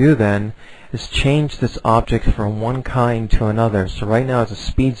we can do then is change this object from one kind to another. So right now it's a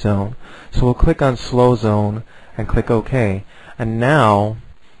speed zone, so we'll click on Slow Zone and click OK, and now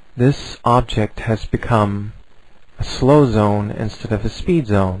this object has become a slow zone instead of a speed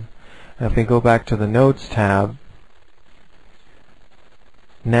zone. And if we go back to the Nodes tab,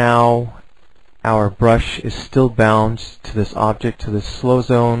 now our brush is still bound to this object, to this slow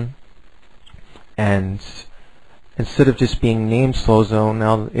zone, and instead of just being named slow zone,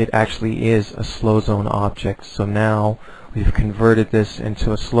 now it actually is a slow zone object. So now we've converted this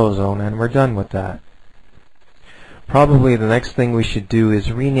into a slow zone, and we're done with that. Probably the next thing we should do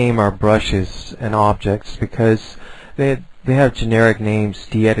is rename our brushes and objects, because they have generic names.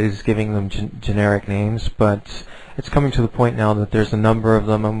 De-edit is giving them generic names, but it's coming to the point now that there's a number of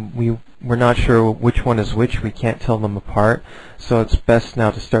them, and we're not sure which one is which. We can't tell them apart. So it's best now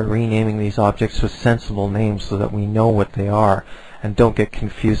to start renaming these objects with sensible names so that we know what they are and don't get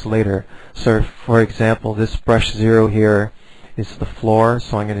confused later. So for example, this brush 0 here is the floor,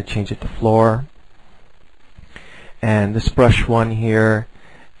 so I'm going to change it to floor. And this brush 1 here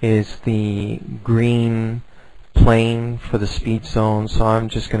is the green plane for the speed zone, so I'm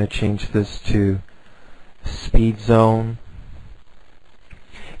just going to change this to speed zone.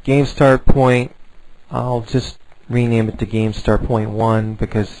 Game start point, I'll just rename it to game start point 1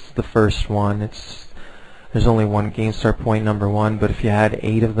 because it's the first one. There's only one game start point, number 1, but if you had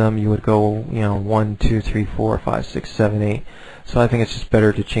 8 of them, you would go, 1, 2, 3, 4, 5, 6, 7, 8. So I think it's just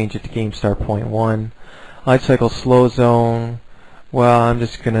better to change it to game start point 1. Light cycle slow zone, well, I'm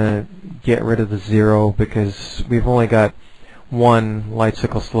just going to get rid of the 0 because we've only got one light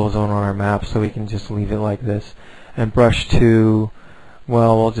cycle slow zone on our map, so we can just leave it like this. And brush 2,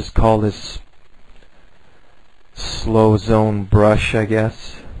 well, we'll just call this slow zone brush, I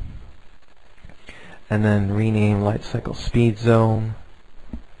guess. And then rename light cycle speed zone,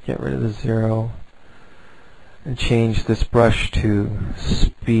 get rid of the 0, and change this brush to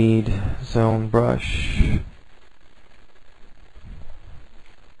speed zone brush.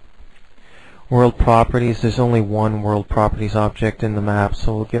 World properties, there's only one world properties object in the map,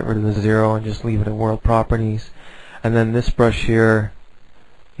 so we'll get rid of the 0 and just leave it at world properties. And then this brush here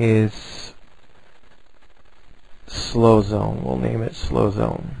is slow zone, we'll name it slow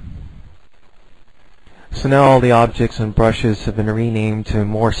zone. So now all the objects and brushes have been renamed to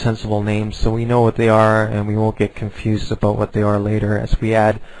more sensible names, so we know what they are and we won't get confused about what they are later as we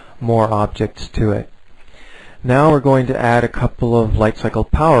add more objects to it. Now we're going to add a couple of light cycle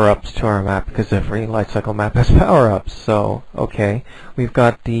power-ups to our map because every light cycle map has power-ups. So, okay, we've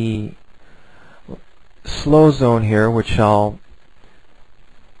got the slow zone here, which I'll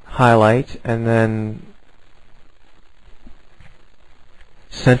highlight and then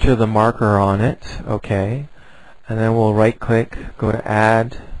center the marker on it, okay, and then we'll right click, go to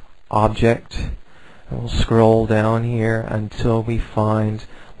add object, and we'll scroll down here until we find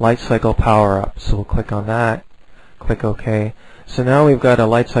light cycle power up. So we'll click on that, click OK. So now we've got a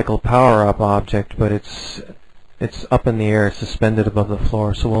light cycle power up object, but it's up in the air, it's suspended above the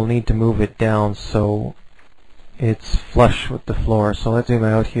floor, so we'll need to move it down so it's flush with the floor. So let's zoom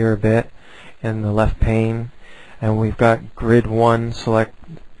out here a bit in the left pane. And we've got grid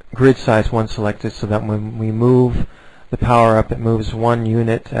size 1 selected so that when we move the power up, it moves 1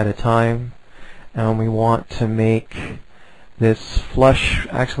 unit at a time. And we want to make this flush,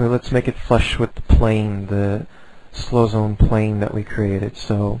 actually let's make it flush with the plane, the slow zone plane that we created.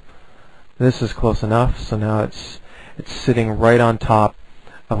 So this is close enough, so now it's sitting right on top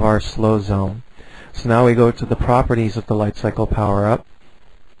of our slow zone. So now we go to the properties of the light cycle power up.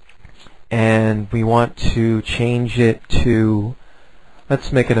 And we want to change it to,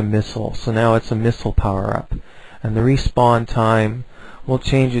 let's make it a missile. So now it's a missile power up. And the respawn time, we'll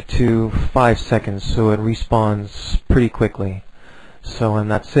change it to 5 seconds so it respawns pretty quickly. So,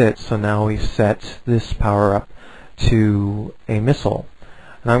 and that's it. So now we've set this power up to a missile.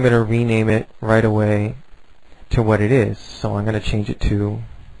 And I'm going to rename it right away to what it is. So I'm going to change it to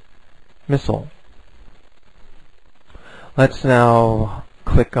missile. Let's now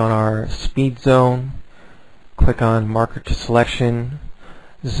click on our speed zone, click on marker to selection,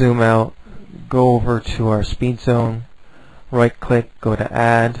 zoom out, go over to our speed zone, right click, go to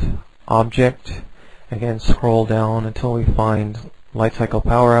add object, again scroll down until we find light cycle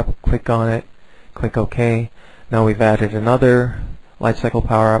power up, click on it, click OK. Now we've added another light cycle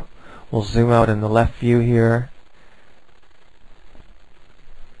power up. We'll zoom out in the left view here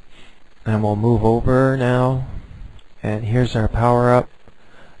and we'll move over now, and here's our power up.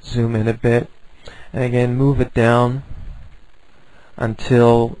 Zoom in a bit, and again move it down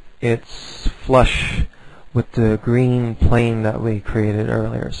until it's flush with the green plane that we created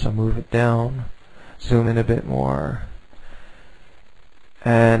earlier. So move it down, zoom in a bit more,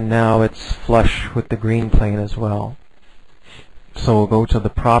 and now it's flush with the green plane as well. So we'll go to the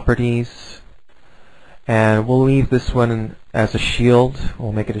properties and we'll leave this one as a shield.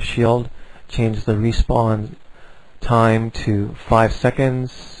 We'll make it a shield, change the respawn time to 5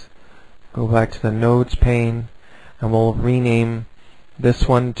 seconds, go back to the nodes pane, and we'll rename this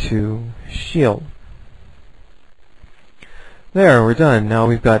one to shield. There, we're done. Now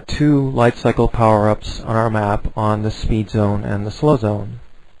we've got 2 light cycle power-ups on our map on the speed zone and the slow zone.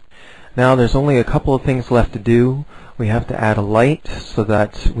 Now there's only a couple of things left to do. We have to add a light so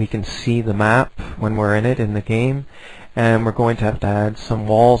that we can see the map when we're in it in the game, and we're going to have to add some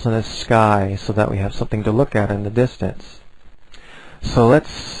walls and a sky so that we have something to look at in the distance. So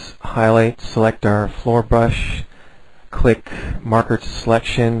let's highlight, select our floor brush, click marker to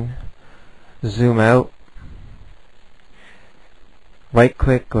selection, zoom out, right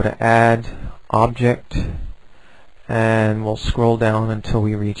click, go to add object, and we'll scroll down until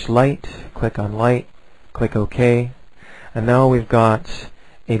we reach light. Click on light, click OK, and now we've got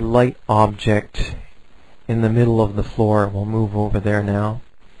a light object in the middle of the floor. We'll move over there now,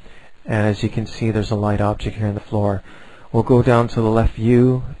 and as you can see, there's a light object here in the floor. We'll go down to the left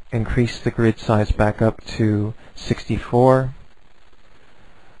view, increase the grid size back up to 64,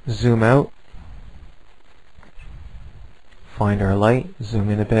 zoom out, find our light, zoom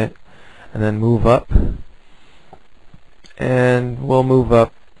in a bit, and then move up, and we'll move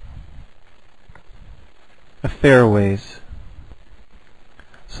up a fair ways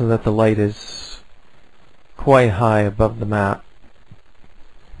so that the light is quite high above the map.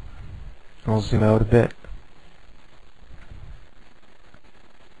 I'll zoom out a bit.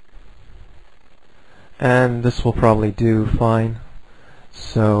 And this will probably do fine.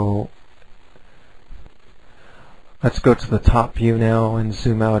 So let's go to the top view now and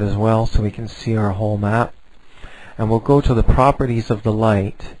zoom out as well so we can see our whole map. And we'll go to the properties of the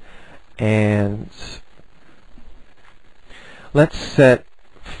light, and let's set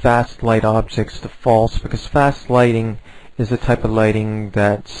fast light objects to false, because fast lighting is a type of lighting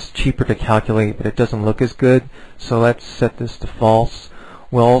that's cheaper to calculate, but it doesn't look as good. So let's set this to false.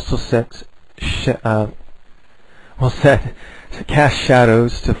 We'll also set cast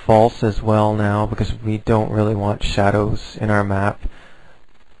shadows to false as well now, because we don't really want shadows in our map.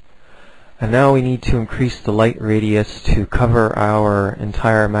 And now we need to increase the light radius to cover our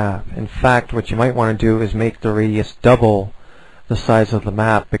entire map. In fact, what you might want to do is make the radius double the size of the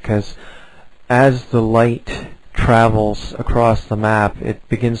map, because as the light travels across the map, it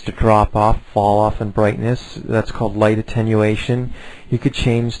begins to drop off, fall off in brightness. That's called light attenuation. You could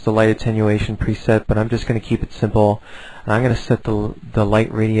change the light attenuation preset, but I'm just going to keep it simple. And I'm going to set the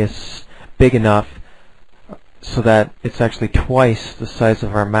light radius big enough so that it's actually twice the size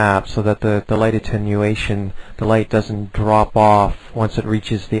of our map, so that the light attenuation, the light doesn't drop off once it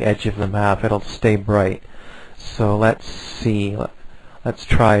reaches the edge of the map. It'll stay bright. So let's see. Let's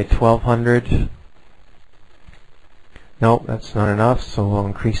try 1200. Nope, that's not enough, so we'll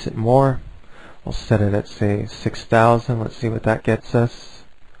increase it more. We'll set it at, say, 6000. Let's see what that gets us.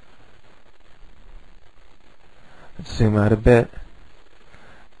 Let's zoom out a bit.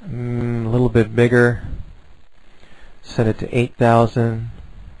 A little bit bigger. Set it to 8000.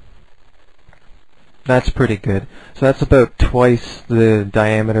 That's pretty good. So that's about twice the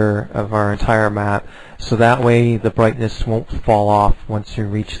diameter of our entire map. So that way the brightness won't fall off once you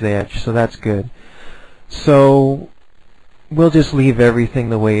reach the edge. So that's good. So we'll just leave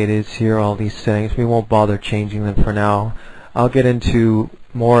everything the way it is here, all these settings. We won't bother changing them for now. I'll get into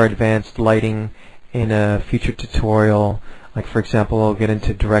more advanced lighting in a future tutorial. Like, for example, I'll get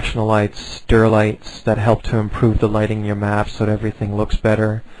into directional lights, stir lights that help to improve the lighting in your map so that everything looks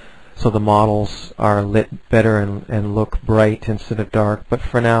better, so the models are lit better and look bright instead of dark. But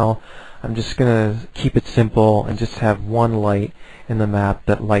for now, I'm just going to keep it simple and just have one light in the map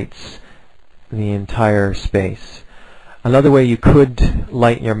that lights the entire space. Another way you could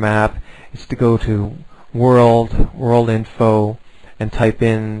light your map is to go to world info, and type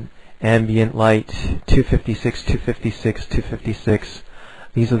in ambient light 256, 256, 256.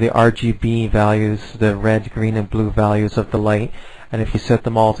 These are the RGB values, the red, green, and blue values of the light. And if you set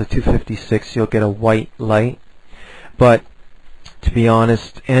them all to 256, you'll get a white light. But to be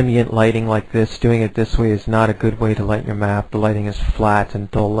honest, ambient lighting like this, doing it this way, is not a good way to light your map. The lighting is flat and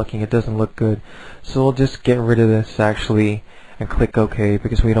dull looking. It doesn't look good. So we'll just get rid of this actually and click OK,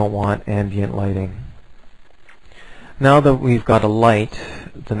 because we don't want ambient lighting. Now that we've got a light,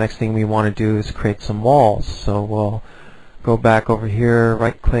 the next thing we want to do is create some walls. So we'll go back over here,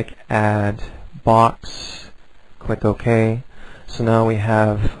 right click, add box, click OK. So now we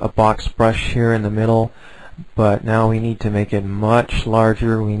have a box brush here in the middle, but now we need to make it much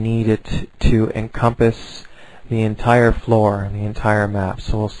larger. We need it to encompass the entire floor, the entire map.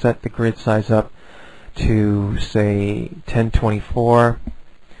 So we'll set the grid size up to, say, 1024,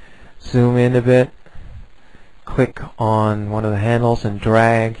 zoom in a bit, click on one of the handles and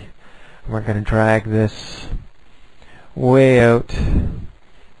drag. And we're going to drag this way out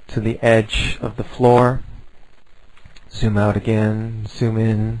to the edge of the floor. Zoom out again, zoom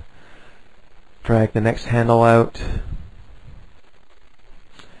in, drag the next handle out,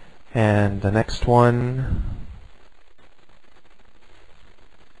 and the next one,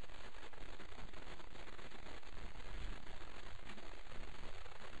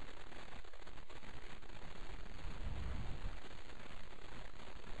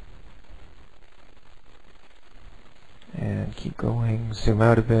 keep going, zoom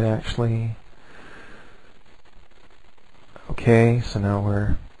out a bit actually. Okay, so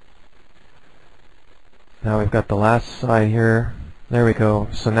now we've got the last side here. There we go.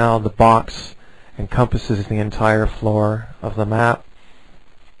 So now the box encompasses the entire floor of the map.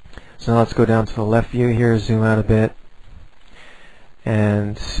 So now let's go down to the left view here, zoom out a bit,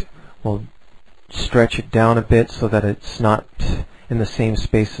 and we'll stretch it down a bit so that it's not in the same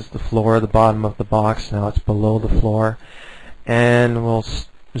space as the floor, the bottom of the box. Now it's below the floor. And we'll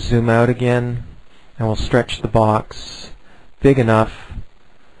zoom out again, and we'll stretch the box big enough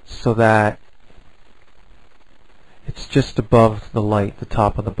so that it's just above the light, the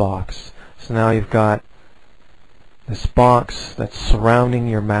top of the box. So now you've got this box that's surrounding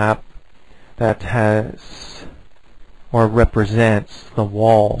your map that has or represents the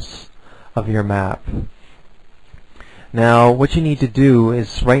walls of your map. Now what you need to do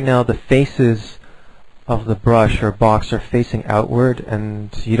is, right now the faces of the brush or box are facing outward, and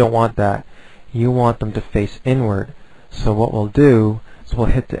you don't want that. You want them to face inward. So what we'll do is we'll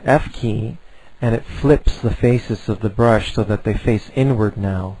hit the F key, and it flips the faces of the brush so that they face inward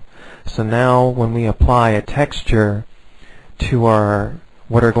now. So now when we apply a texture to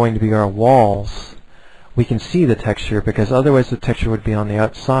what are going to be our walls, we can see the texture, because otherwise the texture would be on the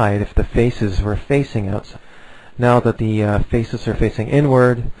outside if the faces were facing outside. Now that the faces are facing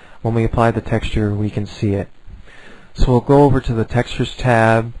inward, when we apply the texture, we can see it. So we'll go over to the Textures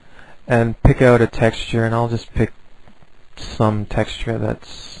tab and pick out a texture, and I'll just pick some texture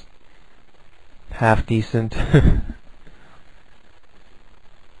that's half decent.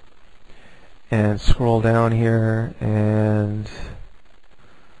 And scroll down here and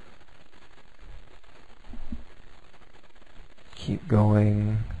keep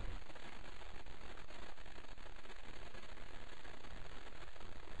going.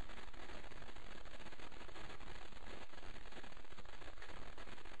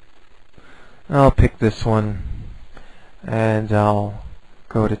 I'll pick this one, and I'll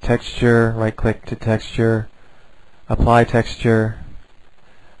go to texture, right click to texture, apply texture,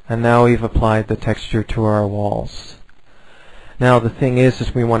 and now we've applied the texture to our walls. Now the thing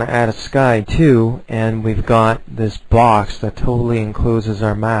is we want to add a sky too, and we've got this box that totally encloses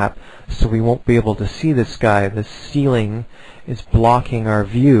our map, so we won't be able to see the sky. The ceiling is blocking our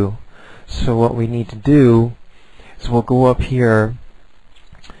view. So what we need to do is we'll go up here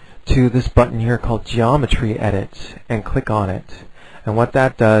to this button here called Geometry Edit and click on it. And what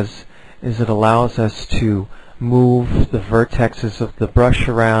that does is it allows us to move the vertexes of the brush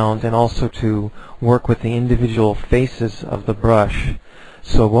around, and also to work with the individual faces of the brush.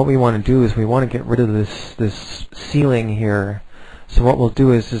 So what we want to do is we want to get rid of this ceiling here. So what we'll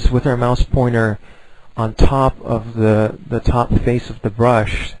do is with our mouse pointer on top of the top face of the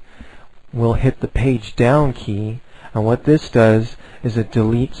brush, we'll hit the page down key, and what this does is it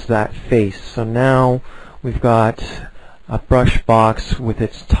deletes that face. So now we've got a brush box with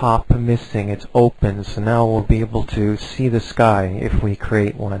its top missing. It's open, so now we'll be able to see the sky if we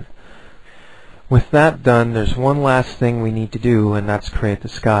create one. With that done, there's one last thing we need to do, and that's create the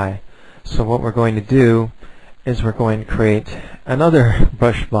sky. So what we're going to do is we're going to create another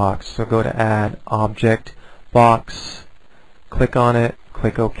brush box. So go to Add, Object, Box, click on it,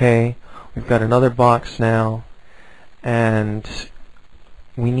 click OK. We've got another box now, and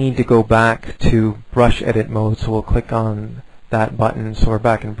we need to go back to brush edit mode, so we'll click on that button. So we're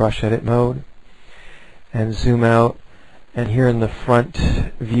back in brush edit mode, and zoom out, and here in the front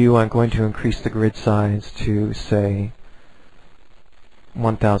view I'm going to increase the grid size to say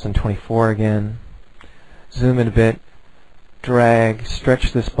 1024 again. Zoom in a bit, drag,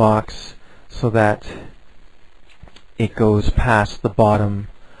 stretch this box so that it goes past the bottom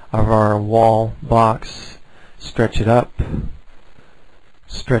of our wall box, stretch it up,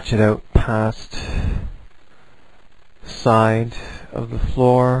 stretch it out past the side of the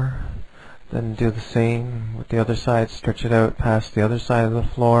floor, then do the same with the other side, stretch it out past the other side of the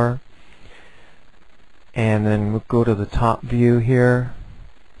floor, and then we'll go to the top view here,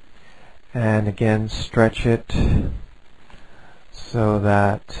 and again stretch it so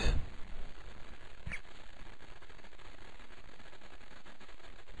that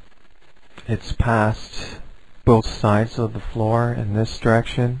it's past both sides of the floor in this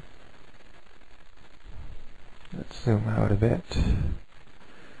direction. Let's zoom out a bit.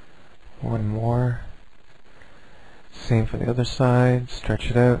 One more. Same for the other side.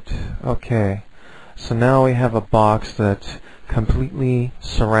 Stretch it out. Okay. So now we have a box that completely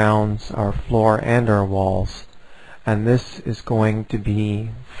surrounds our floor and our walls. And this is going to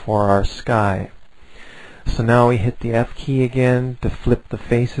be for our sky. So now we hit the F key again to flip the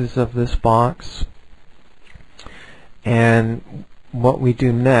faces of this box. And what we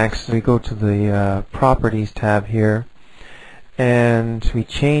do next, we go to the Properties tab here, and we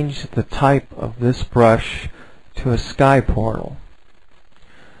change the type of this brush to a sky portal.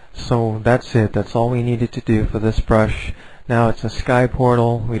 So that's it. That's all we needed to do for this brush. Now it's a sky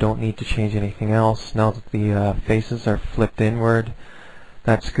portal. We don't need to change anything else. Now that the faces are flipped inward,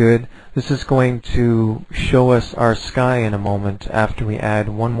 that's good. This is going to show us our sky in a moment after we add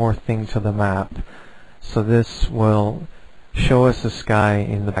one more thing to the map. So this will show us the sky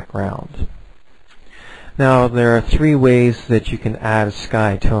in the background. Now there are three ways that you can add a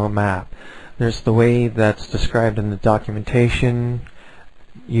sky to a map. There's the way that's described in the documentation.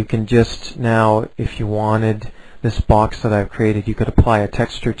 You can just now, if you wanted, this box that I've created, you could apply a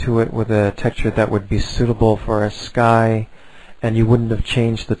texture to it with a texture that would be suitable for a sky, and you wouldn't have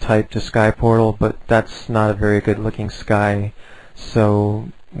changed the type to sky portal, but that's not a very good looking sky.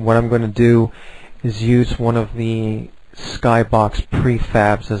 So what I'm going to do is use one of the skybox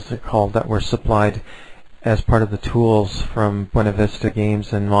prefabs, as they're called, that were supplied as part of the tools from Buena Vista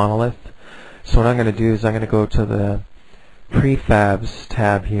Games and Monolith. So what I'm going to do is I'm going to go to the Prefabs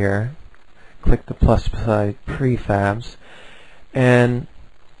tab here, click the plus beside Prefabs, and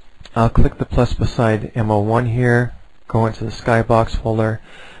I'll click the plus beside MO1 here, go into the Skybox folder.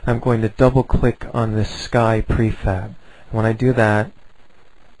 I'm going to double click on this Sky prefab. When I do that,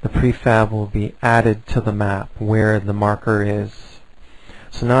 the prefab will be added to the map where the marker is.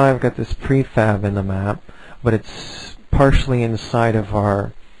 So now I've got this prefab in the map, but it's partially inside of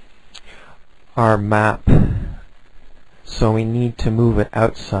our map, so we need to move it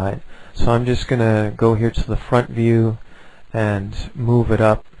outside. So I'm just going to go here to the front view and move it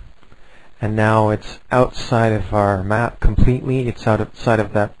up, and now it's outside of our map completely. It's outside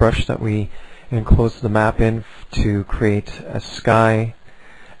of that brush that we enclosed the map in to create a sky,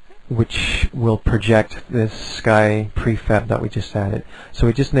 which will project this sky prefab that we just added. So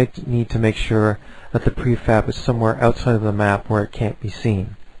we just need to make sure that the prefab is somewhere outside of the map where it can't be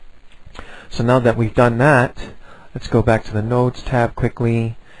seen. So now that we've done that, let's go back to the Nodes tab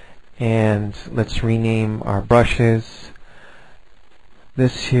quickly, and let's rename our brushes.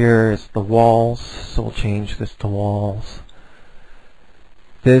 This here is the walls, so we'll change this to walls.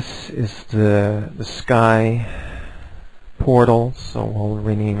 This is the sky portal, so we'll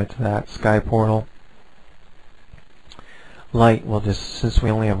rename it to that, sky portal. Light, we'll just, since we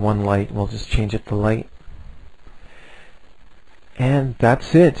only have one light, we'll just change it to light. And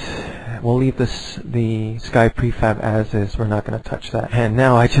that's it. We'll leave the sky prefab as is. We're not going to touch that. And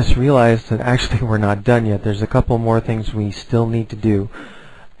now I just realized that actually we're not done yet. There's a couple more things we still need to do.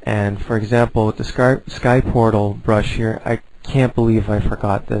 And for example, with the sky portal brush here, I can't believe I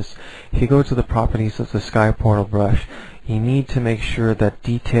forgot this. If you go to the properties of the sky portal brush, you need to make sure that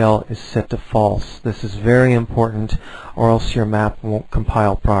detail is set to false. This is very important, or else your map won't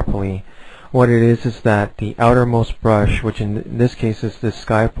compile properly. What it is that the outermost brush, which in this case is this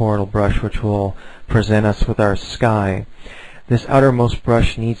sky portal brush, which will present us with our sky, this outermost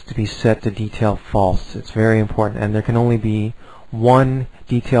brush needs to be set to detail false. It's very important, and there can only be one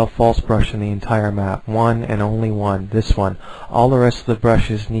detail false brush in the entire map. One and only one, this one. All the rest of the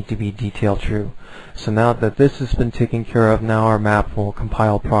brushes need to be detail true. So now that this has been taken care of, now our map will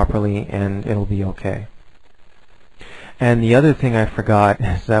compile properly and it'll be okay. And the other thing I forgot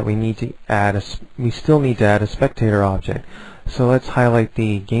is that we still need to add a spectator object. So let's highlight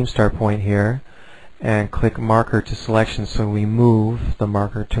the game start point here and click marker to selection, so we move the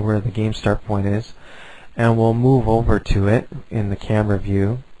marker to where the game start point is, and we'll move over to it in the camera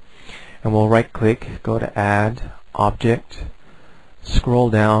view, and we'll right click, go to add object,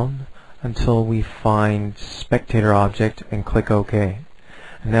 scroll down until we find spectator object and click OK.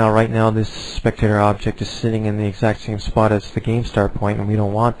 Now, right now, this spectator object is sitting in the exact same spot as the game start point, and we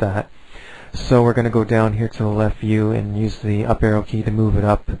don't want that. So we're going to go down here to the left view and use the up arrow key to move it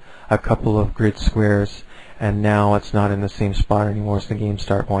up a couple of grid squares, and now it's not in the same spot anymore as the game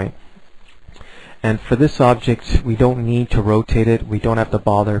start point. And for this object, we don't need to rotate it. We don't have to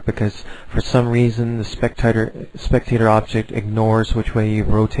bother, because for some reason the spectator object ignores which way you've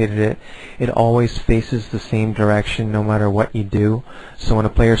rotated it. It always faces the same direction no matter what you do. So when a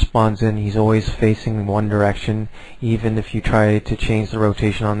player spawns in, he's always facing one direction. Even if you try to change the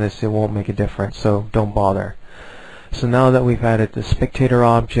rotation on this, it won't make a difference, so don't bother. So now that we've added the spectator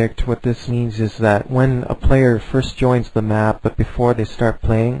object, what this means is that when a player first joins the map, but before they start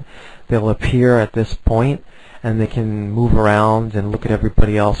playing, they'll appear at this point, and they can move around and look at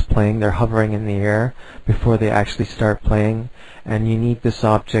everybody else playing. They're hovering in the air before they actually start playing. and you need this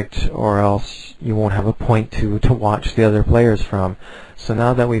object or else you won't have a point to watch the other players from. So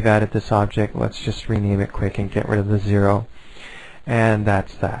now that we've added this object, let's just rename it quick and get rid of the 0. And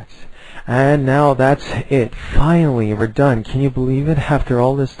that's that. And now that's it. Finally, we're done. Can you believe it after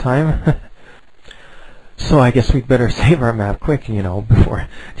all this time? So I guess we'd better save our map quick, you know, before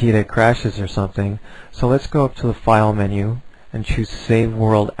it crashes or something. So let's go up to the File menu and choose Save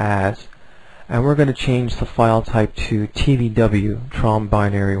World As. And we're going to change the file type to TBW, TRON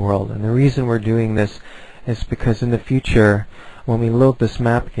Binary World. And the reason we're doing this is because in the future, when we load this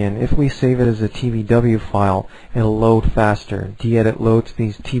map again, if we save it as a TBW file, it'll load faster. dEdit loads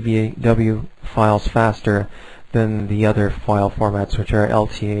these TBW files faster than the other file formats, which are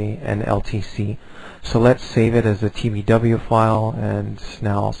LTA and LTC. So let's save it as a TBW file, and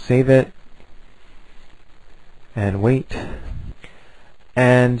now I'll save it and wait.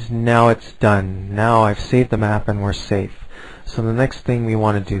 And now it's done. Now I've saved the map and we're safe. So the next thing we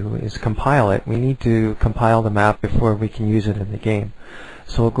want to do is compile it. We need to compile the map before we can use it in the game.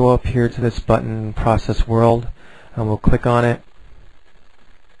 So we'll go up here to this button, Process World, and we'll click on it.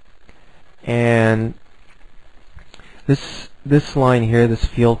 And this line here, this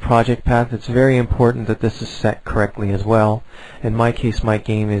field project path, it's very important that this is set correctly as well. In my case, my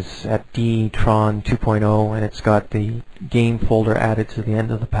game is at TRON 2.0 and it's got the game folder added to the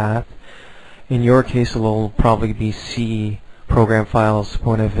end of the path. In your case, it'll probably be C program files,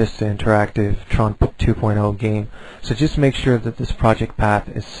 Buena Vista Interactive, TRON 2.0 game. So just make sure that this project path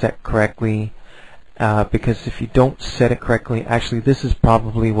is set correctly, because if you don't set it correctly, actually this is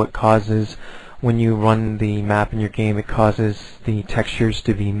probably what causes, when you run the map in your game, it causes the textures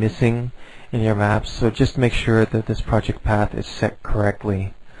to be missing in your maps. So just make sure that this project path is set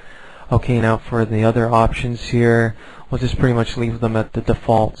correctly. Okay, now for the other options here, we'll just pretty much leave them at the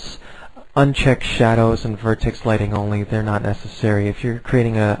defaults. Uncheck shadows and vertex lighting only. They're not necessary. If you're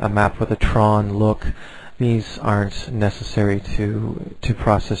creating a map with a Tron look, these aren't necessary to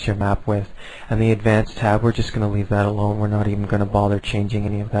process your map with. And the advanced tab, we're just going to leave that alone. We're not even going to bother changing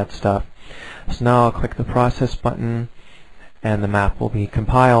any of that stuff. So now I'll click the process button and the map will be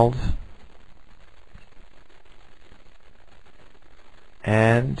compiled.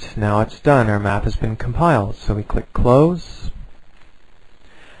 And now it's done. Our map has been compiled. So we click close.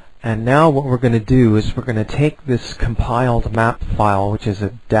 And now what we're going to do is we're going to take this compiled map file, which is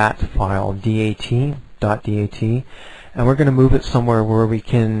a DAT file, .dat, and we're going to move it somewhere where we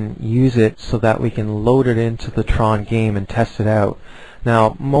can use it so that we can load it into the Tron game and test it out.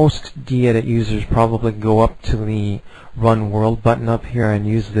 Now, most dEdit users probably go up to the Run World button up here and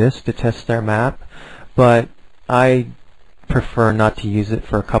use this to test their map, but I prefer not to use it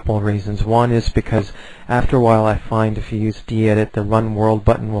for a couple of reasons. One is because after a while I find if you use dEdit, the Run World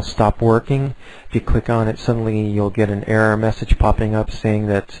button will stop working. If you click on it, suddenly you'll get an error message popping up saying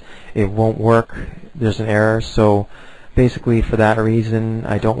that it won't work. There's an error. So basically for that reason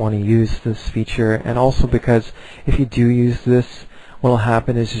I don't want to use this feature, and also because if you do use this, what will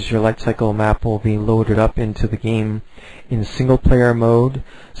happen is your light cycle map will be loaded up into the game in single player mode.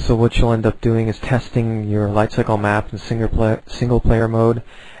 So what you'll end up doing is testing your light cycle map in single player mode,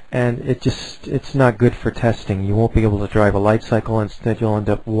 and it's not good for testing. You won't be able to drive a light cycle. Instead you'll end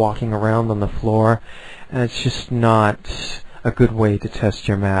up walking around on the floor, and it's just not a good way to test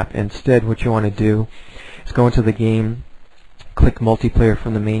your map. Instead, what you want to do is go into the game, click multiplayer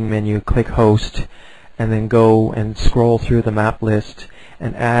from the main menu, click host, and then go and scroll through the map list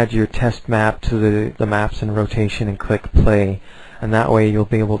and add your test map to the maps in rotation and click play. And that way you'll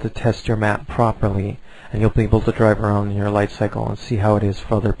be able to test your map properly, and you'll be able to drive around in your light cycle and see how it is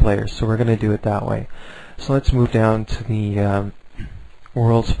for other players. So we're going to do it that way. So let's move down to the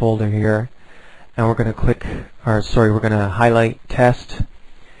Worlds folder here, and we're going to we're going to highlight test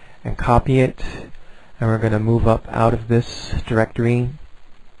and copy it, and we're going to move up out of this directory.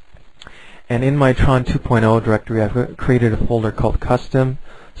 And in my TRON 2.0 directory, I've created a folder called Custom,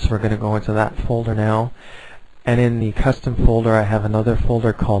 so we're going to go into that folder now. And in the Custom folder, I have another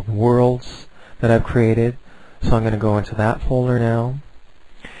folder called Worlds that I've created, so I'm going to go into that folder now.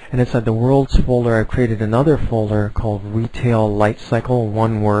 And inside the Worlds folder, I've created another folder called Retail Light Cycle,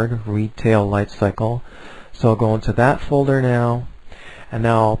 one word, Retail Light Cycle. So I'll go into that folder now, and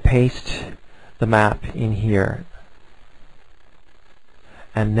now I'll paste the map in here.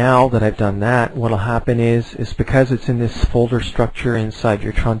 And now that I've done that, what will happen is because it's in this folder structure inside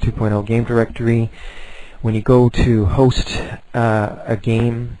your TRON 2.0 game directory, when you go to host a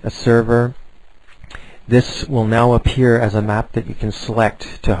game, a server, this will now appear as a map that you can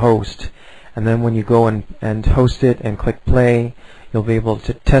select to host. And then when you go and host it and click play, you'll be able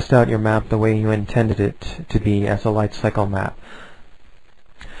to test out your map the way you intended it to be as a light cycle map.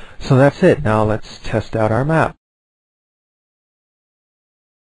 So that's it. Now let's test out our map.